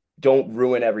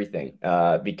ruin everything.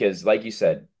 Because like you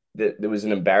said, there was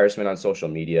an embarrassment on social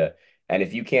media. And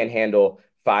if you can't handle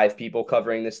 5 people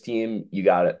covering this team,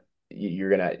 your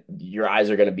eyes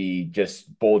are gonna be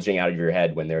just bulging out of your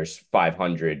head when there's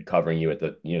 500 covering you at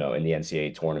the, in the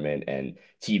NCAA tournament, and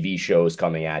TV shows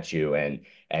coming at you,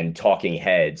 and talking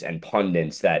heads and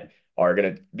pundits that are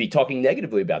gonna be talking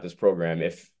negatively about this program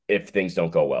if things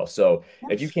don't go well. So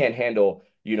if you can't handle,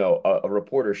 a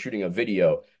reporter shooting a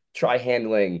video, try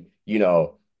handling,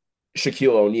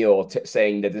 Shaquille O'Neal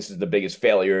saying that this is the biggest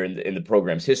failure in the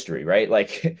program's history, right?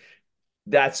 Like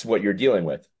that's what you're dealing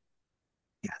with.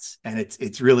 Yes, and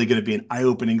it's really going to be an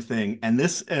eye-opening thing. And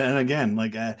again,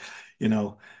 like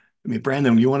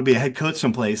Brandon, you want to be a head coach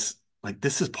someplace, like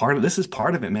this is part of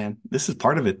it, man. This is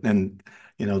part of it, and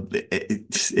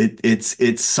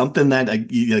it's something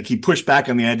that he pushed back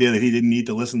on the idea that he didn't need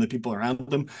to listen to people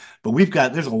around him. But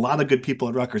there's a lot of good people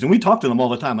at Rutgers, and we talk to them all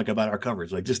the time, like about our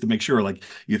coverage, like just to make sure, like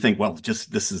you think, well,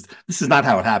 just this is not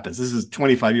how it happens. This is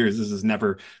 25 years.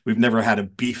 We've never had a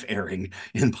beef airing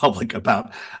in public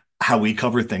about how we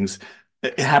cover things.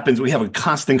 It happens. We have a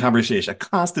constant conversation, a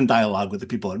constant dialogue with the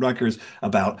people at Rutgers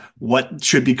about what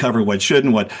should be covered, what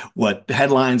shouldn't, what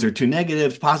headlines are too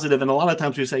negative, positive. And a lot of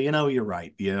times we say, you're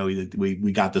right.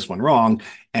 We got this one wrong.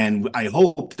 And I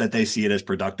hope that they see it as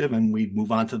productive and we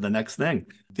move on to the next thing.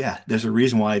 Yeah, there's a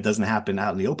reason why it doesn't happen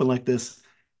out in the open like this.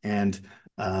 And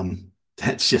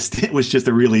it was just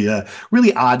a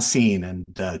really odd scene.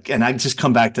 And I just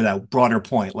come back to that broader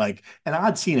point, like an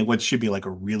odd scene at what should be like a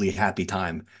really happy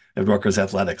time at Rutgers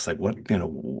athletics. Like what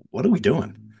are we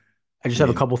doing? I just have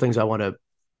a couple things I want to,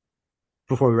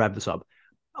 before we wrap this up.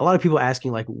 A lot of people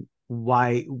asking like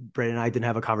why Brandon and I didn't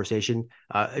have a conversation.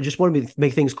 I just wanted to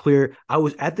make things clear. I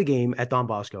was at the game at Don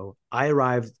Bosco. I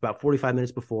arrived about 45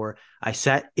 minutes before. I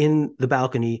sat in the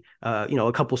balcony,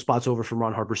 a couple spots over from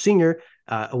Ron Harper Sr.,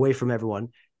 away from everyone.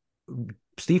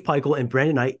 Steve Peichel and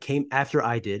Brandon Knight came after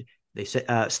I did. They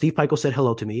said Steve Peichel said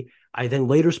hello to me. I then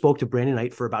later spoke to Brandon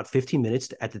Knight for about 15 minutes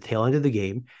at the tail end of the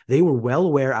game. They were well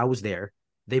aware I was there.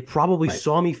 They probably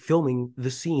saw me filming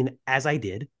the scene as I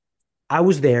did. I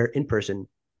was there in person.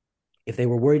 If they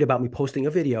were worried about me posting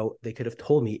a video, they could have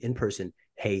told me in person,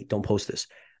 hey, don't post this.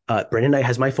 Brandon Knight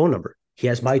has my phone number. He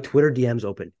has my Twitter DMs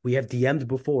open. We have DM'd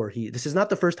before. This is not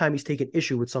the first time he's taken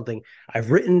issue with something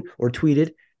I've written or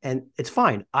tweeted, and it's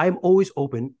fine. I'm always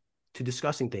open to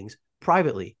discussing things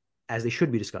privately as they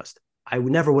should be discussed. I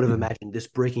never would have imagined this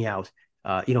breaking out.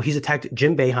 He's attacked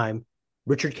Jim Boeheim,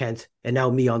 Richard Kent, and now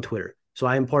me on Twitter. So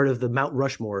I am part of the Mount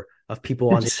Rushmore of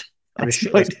people on his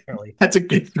show. That's a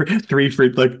good three for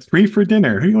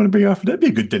dinner. Who do you want to bring off? That'd be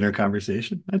a good dinner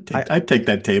conversation. I'd take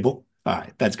that table. All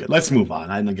right, that's good. Let's move on.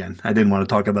 And again, I didn't want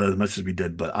to talk about it as much as we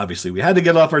did, but obviously we had to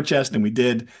get off our chest, and we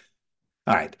did.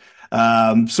 All right.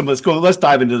 So let's go. Let's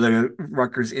dive into the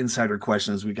Rutgers insider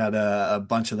questions. We got a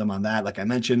bunch of them on that, like I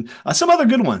mentioned. Some other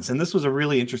good ones, and this was a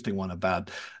really interesting one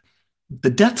about the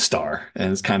Death Star,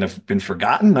 and it's kind of been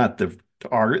forgotten. Not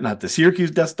the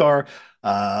Syracuse Death Star,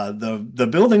 the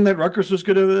building that Rutgers was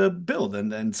going to build.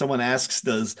 And someone asks,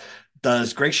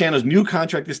 does Greg Schiano's new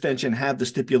contract extension have the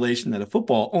stipulation that a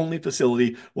football-only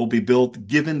facility will be built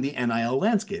given the NIL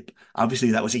landscape? Obviously,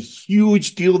 that was a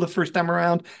huge deal the first time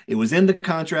around. It was in the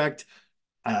contract.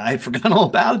 I had forgotten all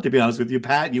about it, to be honest with you,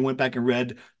 Pat. You went back and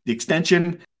read the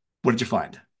extension. What did you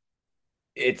find?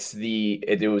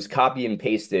 It was copy and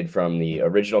pasted from the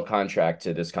original contract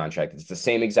to this contract. It's the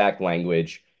same exact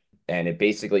language, and it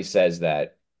basically says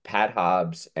that Pat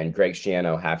Hobbs and Greg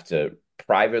Schiano have to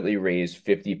privately raise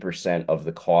 50% of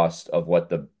the cost of what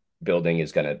the building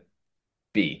is going to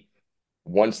be.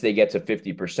 Once they get to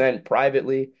 50%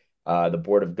 privately, the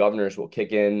Board of Governors will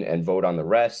kick in and vote on the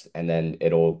rest, and then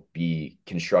it'll be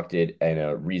constructed in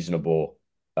a reasonable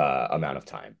amount of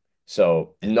time.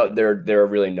 So no, there are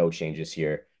really no changes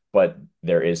here, but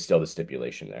there is still the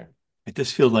stipulation there. It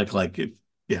just feels like if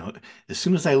as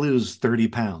soon as I lose 30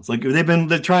 pounds, like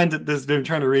they're trying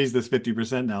to raise this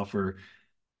 50% now for,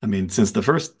 I mean, since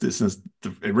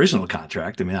the original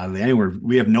contract. I mean, out of anywhere,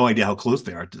 we have no idea how close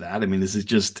they are to that. I mean,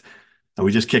 are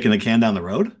we just kicking the can down the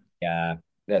road? Yeah,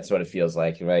 that's what it feels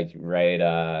like. Like,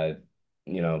 right,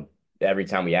 you know, every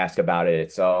time we ask about it,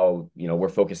 it's all, we're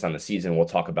focused on the season. We'll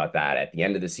talk about that at the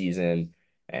end of the season,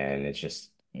 and it's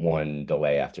just one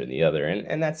delay after the other.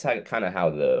 And that's kind of how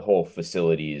the whole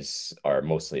facilities are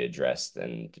mostly addressed.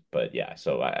 But yeah,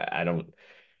 so I don't,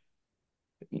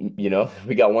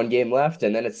 we got one game left,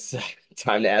 and then it's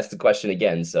time to ask the question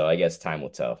again. So I guess time will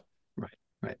tell. Right,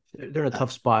 right. They're in a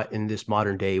tough spot in this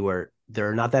modern day where there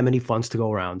are not that many funds to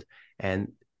go around,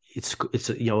 and it's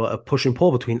a push and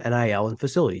pull between NIL and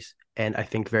facilities. And I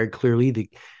think very clearly the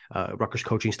Rutgers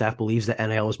coaching staff believes that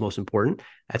NIL is most important.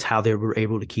 That's how they were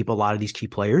able to keep a lot of these key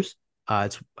players.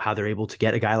 It's how they're able to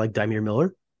get a guy like Dymere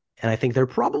Miller. And I think they're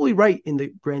probably right in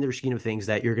the grander scheme of things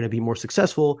that you're going to be more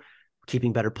successful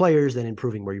keeping better players than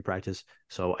improving where you practice.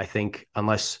 So I think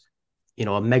unless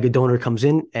a mega donor comes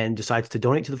in and decides to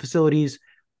donate to the facilities,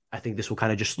 I think this will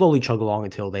kind of just slowly chug along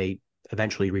until they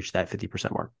eventually reach that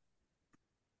 50% mark.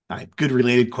 All right, good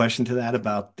related question to that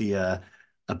about the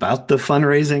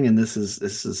fundraising, and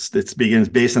it begins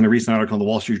based on a recent article in the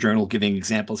Wall Street Journal giving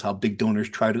examples how big donors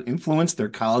try to influence their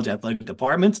college athletic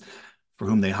departments, for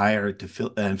whom they hire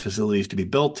and facilities to be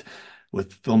built.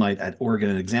 With Phil Knight at Oregon,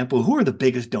 an example, who are the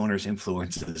biggest donors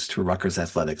influences to Rutgers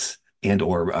athletics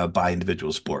and/or by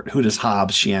individual sport? Who does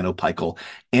Hobbs, Shiano, Peichel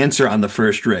answer on the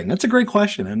first ring? That's a great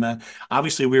question, and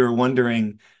obviously we were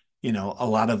wondering, a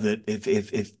lot of it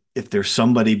if there's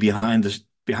somebody behind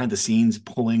the scenes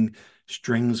pulling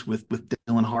strings with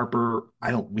Dylan Harper.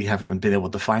 We haven't been able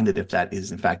to find it if that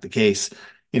is in fact the case.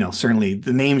 Certainly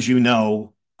the names,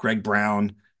 Greg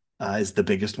Brown is the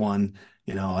biggest one.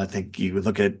 I think you would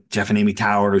look at Jeff and Amy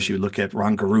Towers, you would look at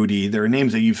Ron Garuti. There are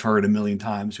names that you've heard a million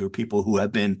times who are people who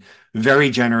have been very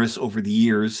generous over the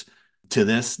years to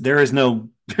this. There's no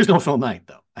Phil Knight,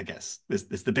 though, I guess.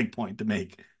 It's the big point to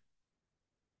make.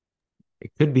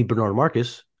 It could be Bernard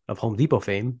Marcus of Home Depot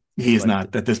fame. He is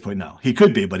not at this point, no. He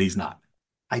could be, but he's not.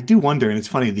 I do wonder, and it's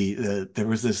funny,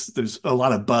 there's a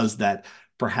lot of buzz that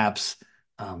perhaps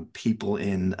people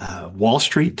in Wall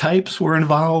Street types were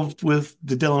involved with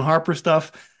the Dylan Harper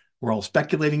stuff. We're all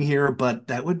speculating here, but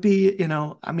that would be,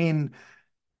 I mean,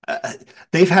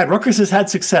 Rutgers has had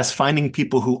success finding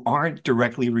people who aren't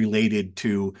directly related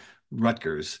to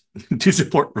Rutgers to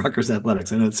support Rutgers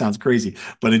athletics. I know it sounds crazy,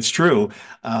 but it's true.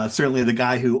 Certainly the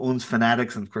guy who owns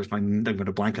Fanatics, and of course, I'm going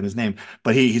to blank on his name,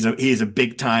 but he's a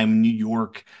big time New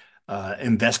York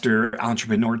investor,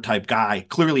 entrepreneur type guy.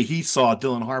 Clearly, he saw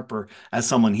Dylan Harper as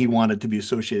someone he wanted to be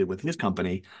associated with his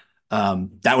company.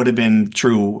 That would have been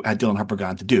true had Dylan Harper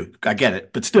gone to Duke. I get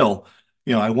it, but still,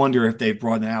 I wonder if they've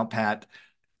brought it out, Pat,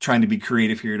 trying to be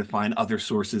creative here to find other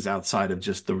sources outside of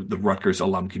just the Rutgers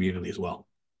alum community as well.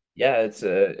 Yeah,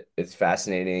 it's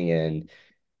fascinating, and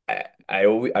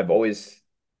I've always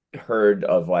heard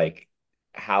of like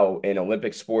how in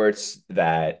Olympic sports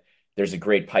that there's a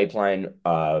great pipeline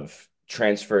of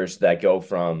transfers that go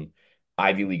from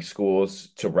Ivy League schools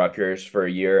to Rutgers for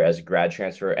a year as a grad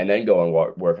transfer and then go and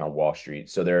work on Wall Street.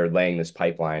 So they're laying this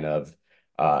pipeline of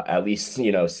at least,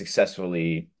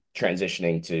 successfully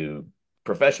transitioning to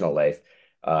professional life.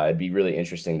 It'd be really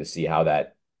interesting to see how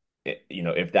that,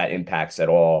 if that impacts at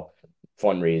all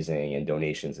fundraising and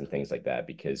donations and things like that,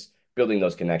 because building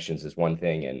those connections is one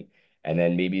thing. And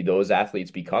then maybe those athletes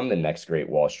become the next great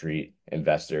Wall Street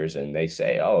investors and they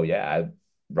say, oh, yeah,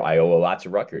 I owe a lot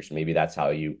to Rutgers. Maybe that's how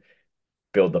you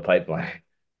build the pipeline.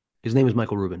 His name is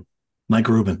Michael Rubin. Mike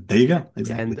Rubin. There you go.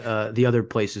 Exactly. And the other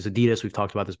place is Adidas. We've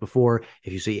talked about this before.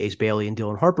 If you see Ace Bailey and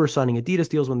Dylan Harper signing Adidas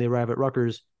deals when they arrive at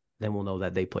Rutgers, then we'll know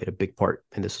that they played a big part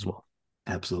in this as well.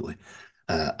 Absolutely.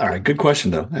 All right. Good question,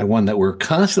 though. And one that we're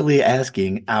constantly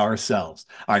asking ourselves.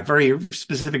 All right. Very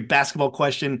specific basketball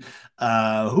question.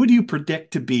 Who do you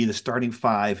predict to be the starting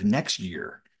five next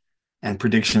year? And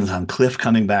predictions on Cliff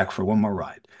coming back for one more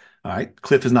ride. All right.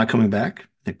 Cliff is not coming back.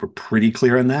 I think we're pretty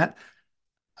clear on that.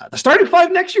 The starting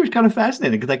five next year is kind of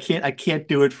fascinating because I can't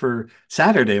do it for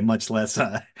Saturday, much less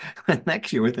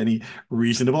next year with any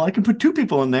reasonable. I can put two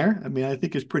people in there. I mean, I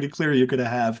think it's pretty clear you're going to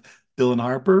have Dylan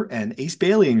Harper and Ace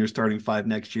Bailey in your starting five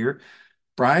next year.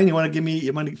 Brian, you want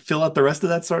to fill out the rest of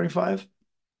that starting five?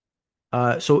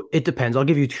 So it depends. I'll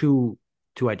give you two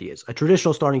ideas. A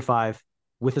traditional starting five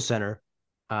with a center.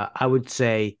 I would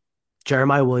say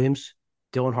Jeremiah Williams,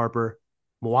 Dylan Harper,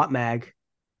 Mawot Mag,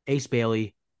 Ace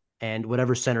Bailey, And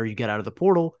whatever center you get out of the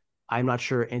portal, I'm not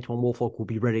sure Antoine Woolfolk will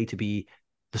be ready to be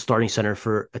the starting center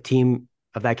for a team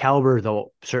of that caliber,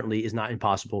 though certainly is not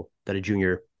impossible that a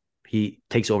junior he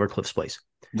takes over Cliff's place.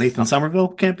 Lathan Somerville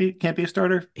can't be a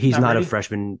starter. He's not a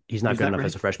freshman. He's not good enough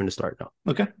as a freshman to start. No.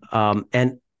 Okay.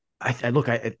 And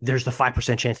there's the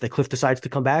 5% chance that Cliff decides to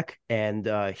come back and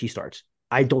he starts.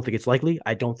 I don't think it's likely.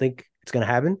 I don't think it's going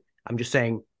to happen. I'm just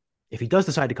saying if he does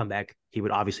decide to come back, he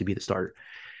would obviously be the starter.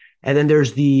 And then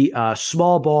there's the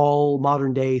small ball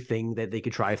modern day thing that they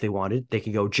could try if they wanted. They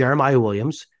could go Jeremiah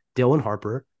Williams, Dylan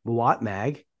Harper, Mawot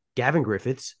Mag, Gavin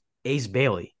Griffiths, Ace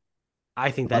Bailey. I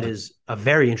think that is a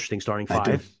very interesting starting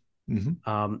five.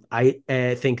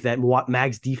 I think that Mawot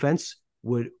Mag's defense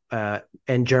would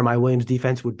and Jeremiah Williams'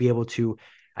 defense would be able to.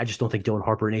 I just don't think Dylan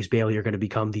Harper and Ace Bailey are going to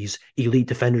become these elite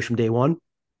defenders from day one.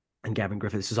 And Gavin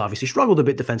Griffiths has obviously struggled a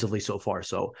bit defensively so far.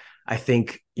 So I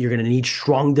think you're going to need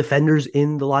strong defenders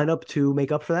in the lineup to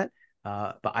make up for that.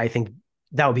 But I think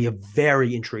that would be a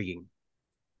very intriguing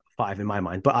five in my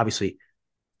mind. But obviously,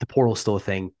 the portal is still a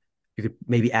thing. You could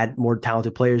maybe add more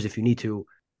talented players if you need to.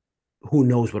 Who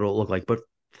knows what it'll look like? But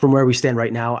from where we stand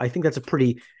right now, I think that's a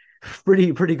pretty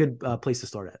good place to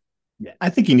start at. Yeah,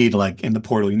 I think you need in the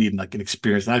portal, you need an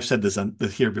experience. And I've said this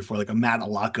here before, like a Matt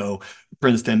Alaco,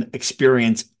 Princeton,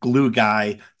 experienced glue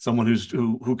guy, someone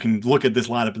who can look at this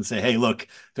lineup and say, hey, look,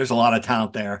 there's a lot of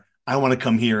talent there. I want to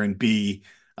come here and be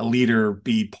a leader,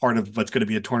 be part of what's going to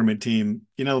be a tournament team.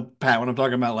 Pat, when I'm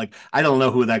talking about, I don't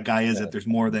know who that guy is. If there's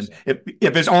more than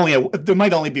if there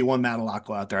might only be one Matt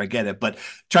Alaco out there, I get it. But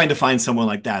trying to find someone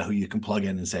like that who you can plug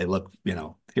in and say, look,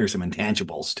 here's some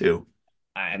intangibles too.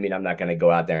 I mean, I'm not going to go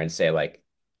out there and say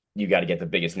you got to get the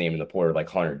biggest name in the portal, like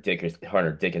Hunter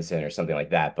Dickinson or something like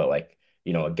that. But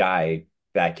a guy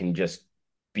that can just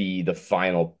be the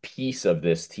final piece of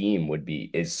this team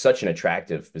is such an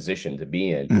attractive position to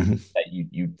be in that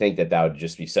you'd think that would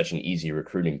just be such an easy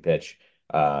recruiting pitch,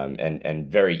 and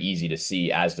very easy to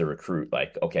see as the recruit.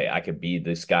 Okay, I could be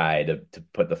this guy to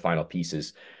put the final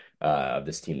pieces of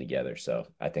this team together. So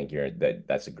I think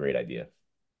that's a great idea.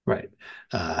 Right.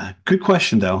 Good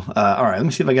question, though. All right, let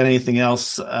me see if I got anything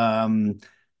else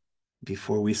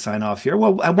before we sign off here.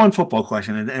 Well, I have one football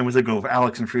question, and was it go for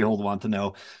Alex and Freehold want to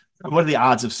know what are the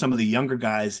odds of some of the younger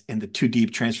guys in the two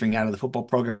deep transferring out of the football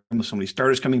program with so many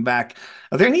starters coming back?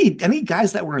 Are there any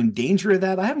guys that were in danger of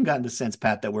that? I haven't gotten the sense,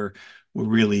 Pat, that we're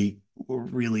really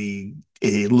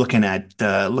looking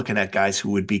at guys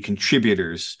who would be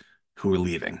contributors who are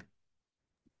leaving.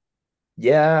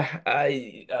 Yeah,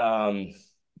 I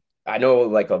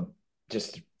know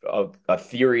a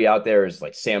theory out there is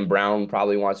Sam Brown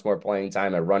probably wants more playing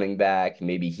time at running back.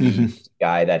 Maybe he's a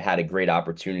guy that had a great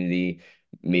opportunity,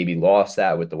 maybe lost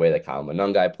that with the way that Kyle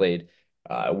Monangai played.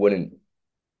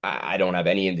 I don't have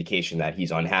any indication that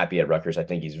he's unhappy at Rutgers. I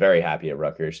think he's very happy at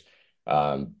Rutgers.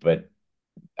 But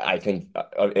I think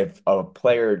if a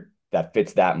player that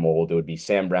fits that mold, it would be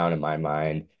Sam Brown in my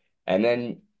mind. And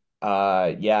then,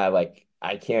 I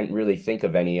can't really think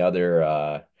of any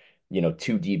other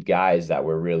two deep guys that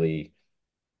were really,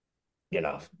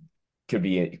 could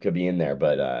be in there.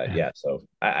 But so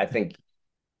I think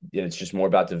it's just more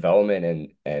about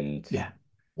development and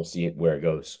we'll see where it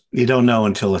goes. You don't know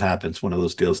until it happens. One of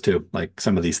those deals too.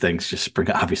 Some of these things just spring,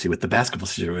 obviously with the basketball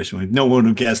situation, no one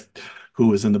would guessed who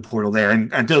was in the portal there.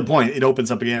 And to the point, it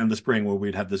opens up again in the spring where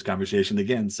we'd have this conversation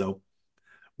again. So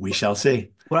we shall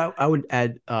see. Well, I would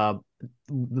add,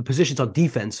 the positions on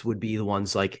defense would be the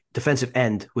ones like defensive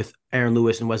end with Aaron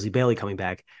Lewis and Wesley Bailey coming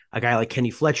back. A guy like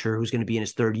Kenny Fletcher, who's going to be in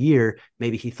his third year,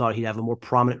 maybe he thought he'd have a more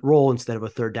prominent role instead of a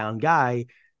third down guy.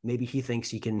 Maybe he thinks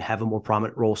he can have a more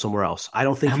prominent role somewhere else. I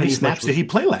don't think. How many snaps did he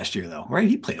play last year, though? Right,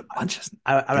 he played a bunch of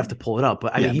snaps. I'd have to pull it up,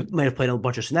 but he might have played a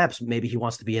bunch of snaps. Maybe he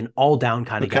wants to be an all-down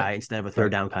kind of guy instead of a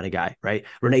third down kind of guy, right?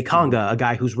 Renee Conga, a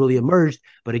guy who's really emerged,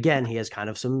 but again, he has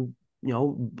kind of some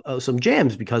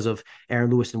jams because of Aaron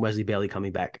Lewis and Wesley Bailey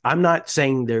coming back. I'm not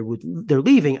saying they're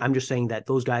leaving. I'm just saying that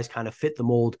those guys kind of fit the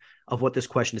mold of what this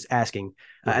question is asking.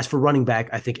 As for running back,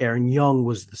 I think Aaron Young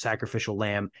was the sacrificial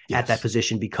lamb at that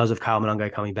position because of Kyle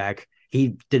Monangai coming back.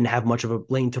 He didn't have much of a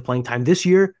lane to playing time this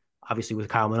year. Obviously, with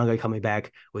Kyle Monangai coming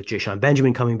back, with Ja'Shawn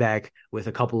Benjamin coming back, with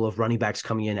a couple of running backs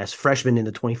coming in as freshmen in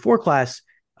the 24 class,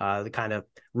 the kind of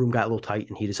room got a little tight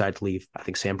and he decided to leave. I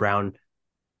think Sam Brown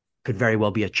could very well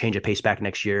be a change of pace back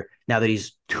next year now that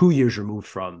he's 2 years removed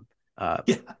from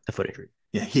the foot injury.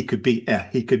 Yeah, he could be. Yeah,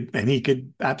 he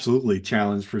could absolutely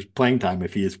challenge for playing time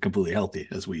if he is completely healthy,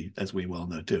 as we well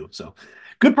know too. So,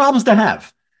 good problems to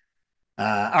have. All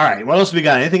right, what else we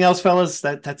got? Anything else, fellas?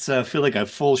 That's feel like a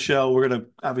full show. We're gonna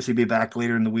obviously be back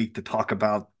later in the week to talk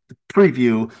about the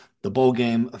preview the bowl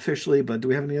game officially, but do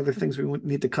we have any other things we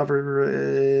need to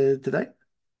cover today?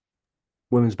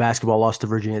 Women's basketball lost to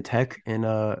Virginia Tech in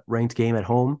a ranked game at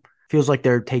home. Feels like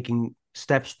they're taking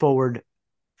steps forward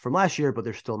from last year, but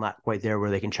they're still not quite there where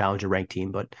they can challenge a ranked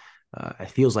team. But it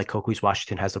feels like Coach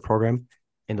Washington has the program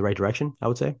in the right direction, I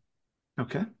would say.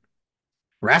 Okay.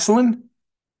 Wrestling?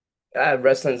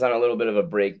 Wrestling's on a little bit of a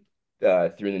break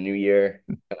through the new year.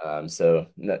 So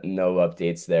no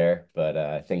updates there,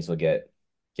 but things will get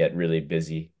really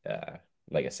busy,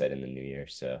 like I said, in the new year.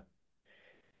 So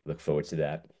look forward to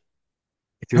that.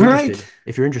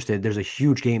 If you're interested, there's a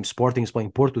huge game. Sporting is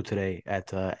playing Porto today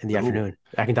in the afternoon.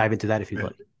 I can dive into that if you'd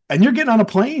like. And you're getting on a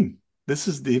plane. This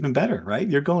is even better, right?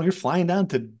 You're flying down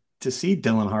to see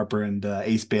Dylan Harper and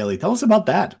Ace Bailey. Tell us about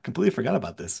that. Completely forgot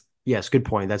about this. Yes, good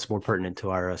point. That's more pertinent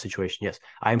to our situation. Yes,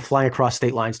 I am flying across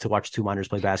state lines to watch two minors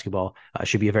play basketball.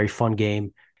 Should be a very fun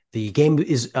game. The game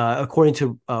is, according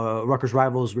to Rutgers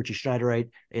rivals, Richie Schneiderite,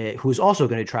 who is also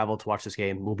going to travel to watch this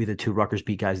game, will be the two Rutgers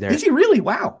beat guys there. Is he really?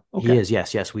 Wow. Okay. He is,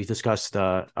 yes. We've discussed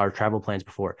our travel plans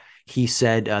before. He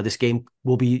said this game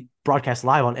will be broadcast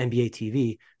live on NBA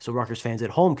TV, so Rutgers fans at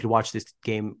home could watch this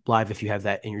game live if you have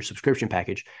that in your subscription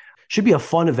package. Should be a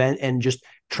fun event and just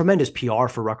tremendous PR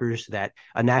for Rutgers that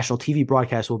a national TV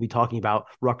broadcast will be talking about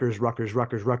Rutgers.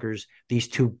 These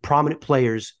two prominent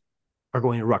players are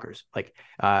going to Rutgers.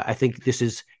 I think this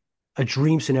is a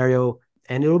dream scenario,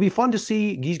 and it'll be fun to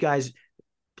see these guys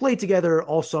play together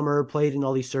all summer, played in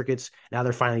all these circuits. Now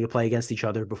they're finally going to play against each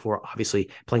other before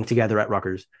obviously playing together at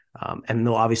Rutgers. And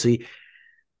they'll obviously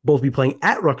both be playing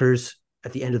at Rutgers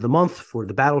at the end of the month for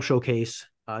the battle showcase.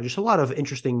 Just a lot of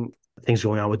interesting things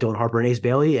going on with Dylan Harper and Ace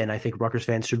Bailey. And I think Rutgers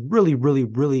fans should really, really,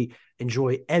 really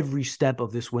enjoy every step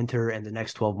of this winter and the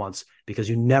next 12 months, because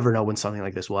you never know when something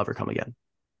like this will ever come again.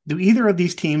 Do either of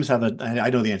these teams have I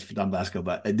know the answer for Don Bosco,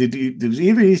 but does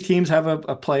either of these teams have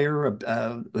a player,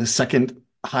 a second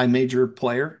high major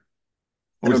player?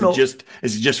 Or is it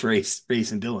just for Ace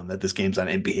and Dylan that this game's on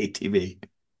NBA TV?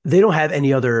 They don't have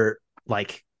any other,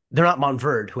 they're not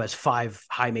Montverde, who has 5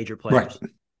 high major players.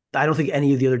 Right. I don't think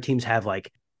any of the other teams have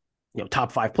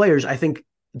top 5 players. I think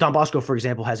Don Bosco, for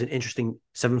example, has an interesting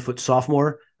 7-foot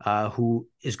sophomore who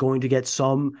is going to get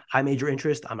some high major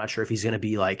interest. I'm not sure if he's going to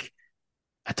be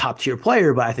a top tier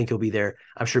player, but I think he'll be there.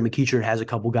 I'm sure McEachern has a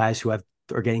couple guys who are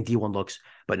getting D1 looks,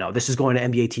 but no, this is going to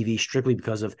NBA TV strictly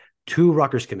because of 2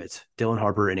 Rutgers commits, Dylan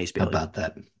Harper and Ace Bailey. How about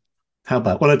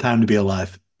that? What a time to be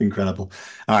alive. Incredible.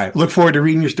 All right. Look forward to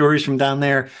reading your stories from down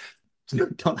there.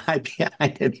 Don't hide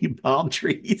behind any palm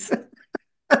trees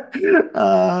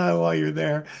while you're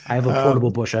there. I have a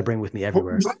portable bush I bring with me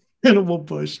everywhere. Portable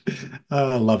bush.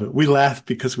 I love it. We laugh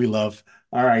because we love.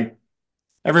 All right.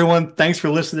 Everyone, thanks for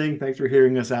listening. Thanks for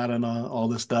hearing us out on all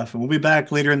this stuff. And we'll be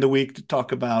back later in the week to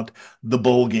talk about the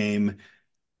bowl game.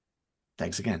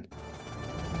 Thanks again.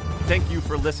 Thank you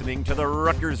for listening to the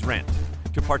Rutgers Rant.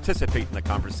 To participate in the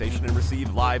conversation and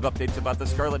receive live updates about the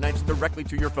Scarlet Knights directly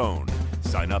to your phone,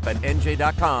 sign up at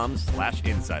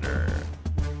nj.com/insider.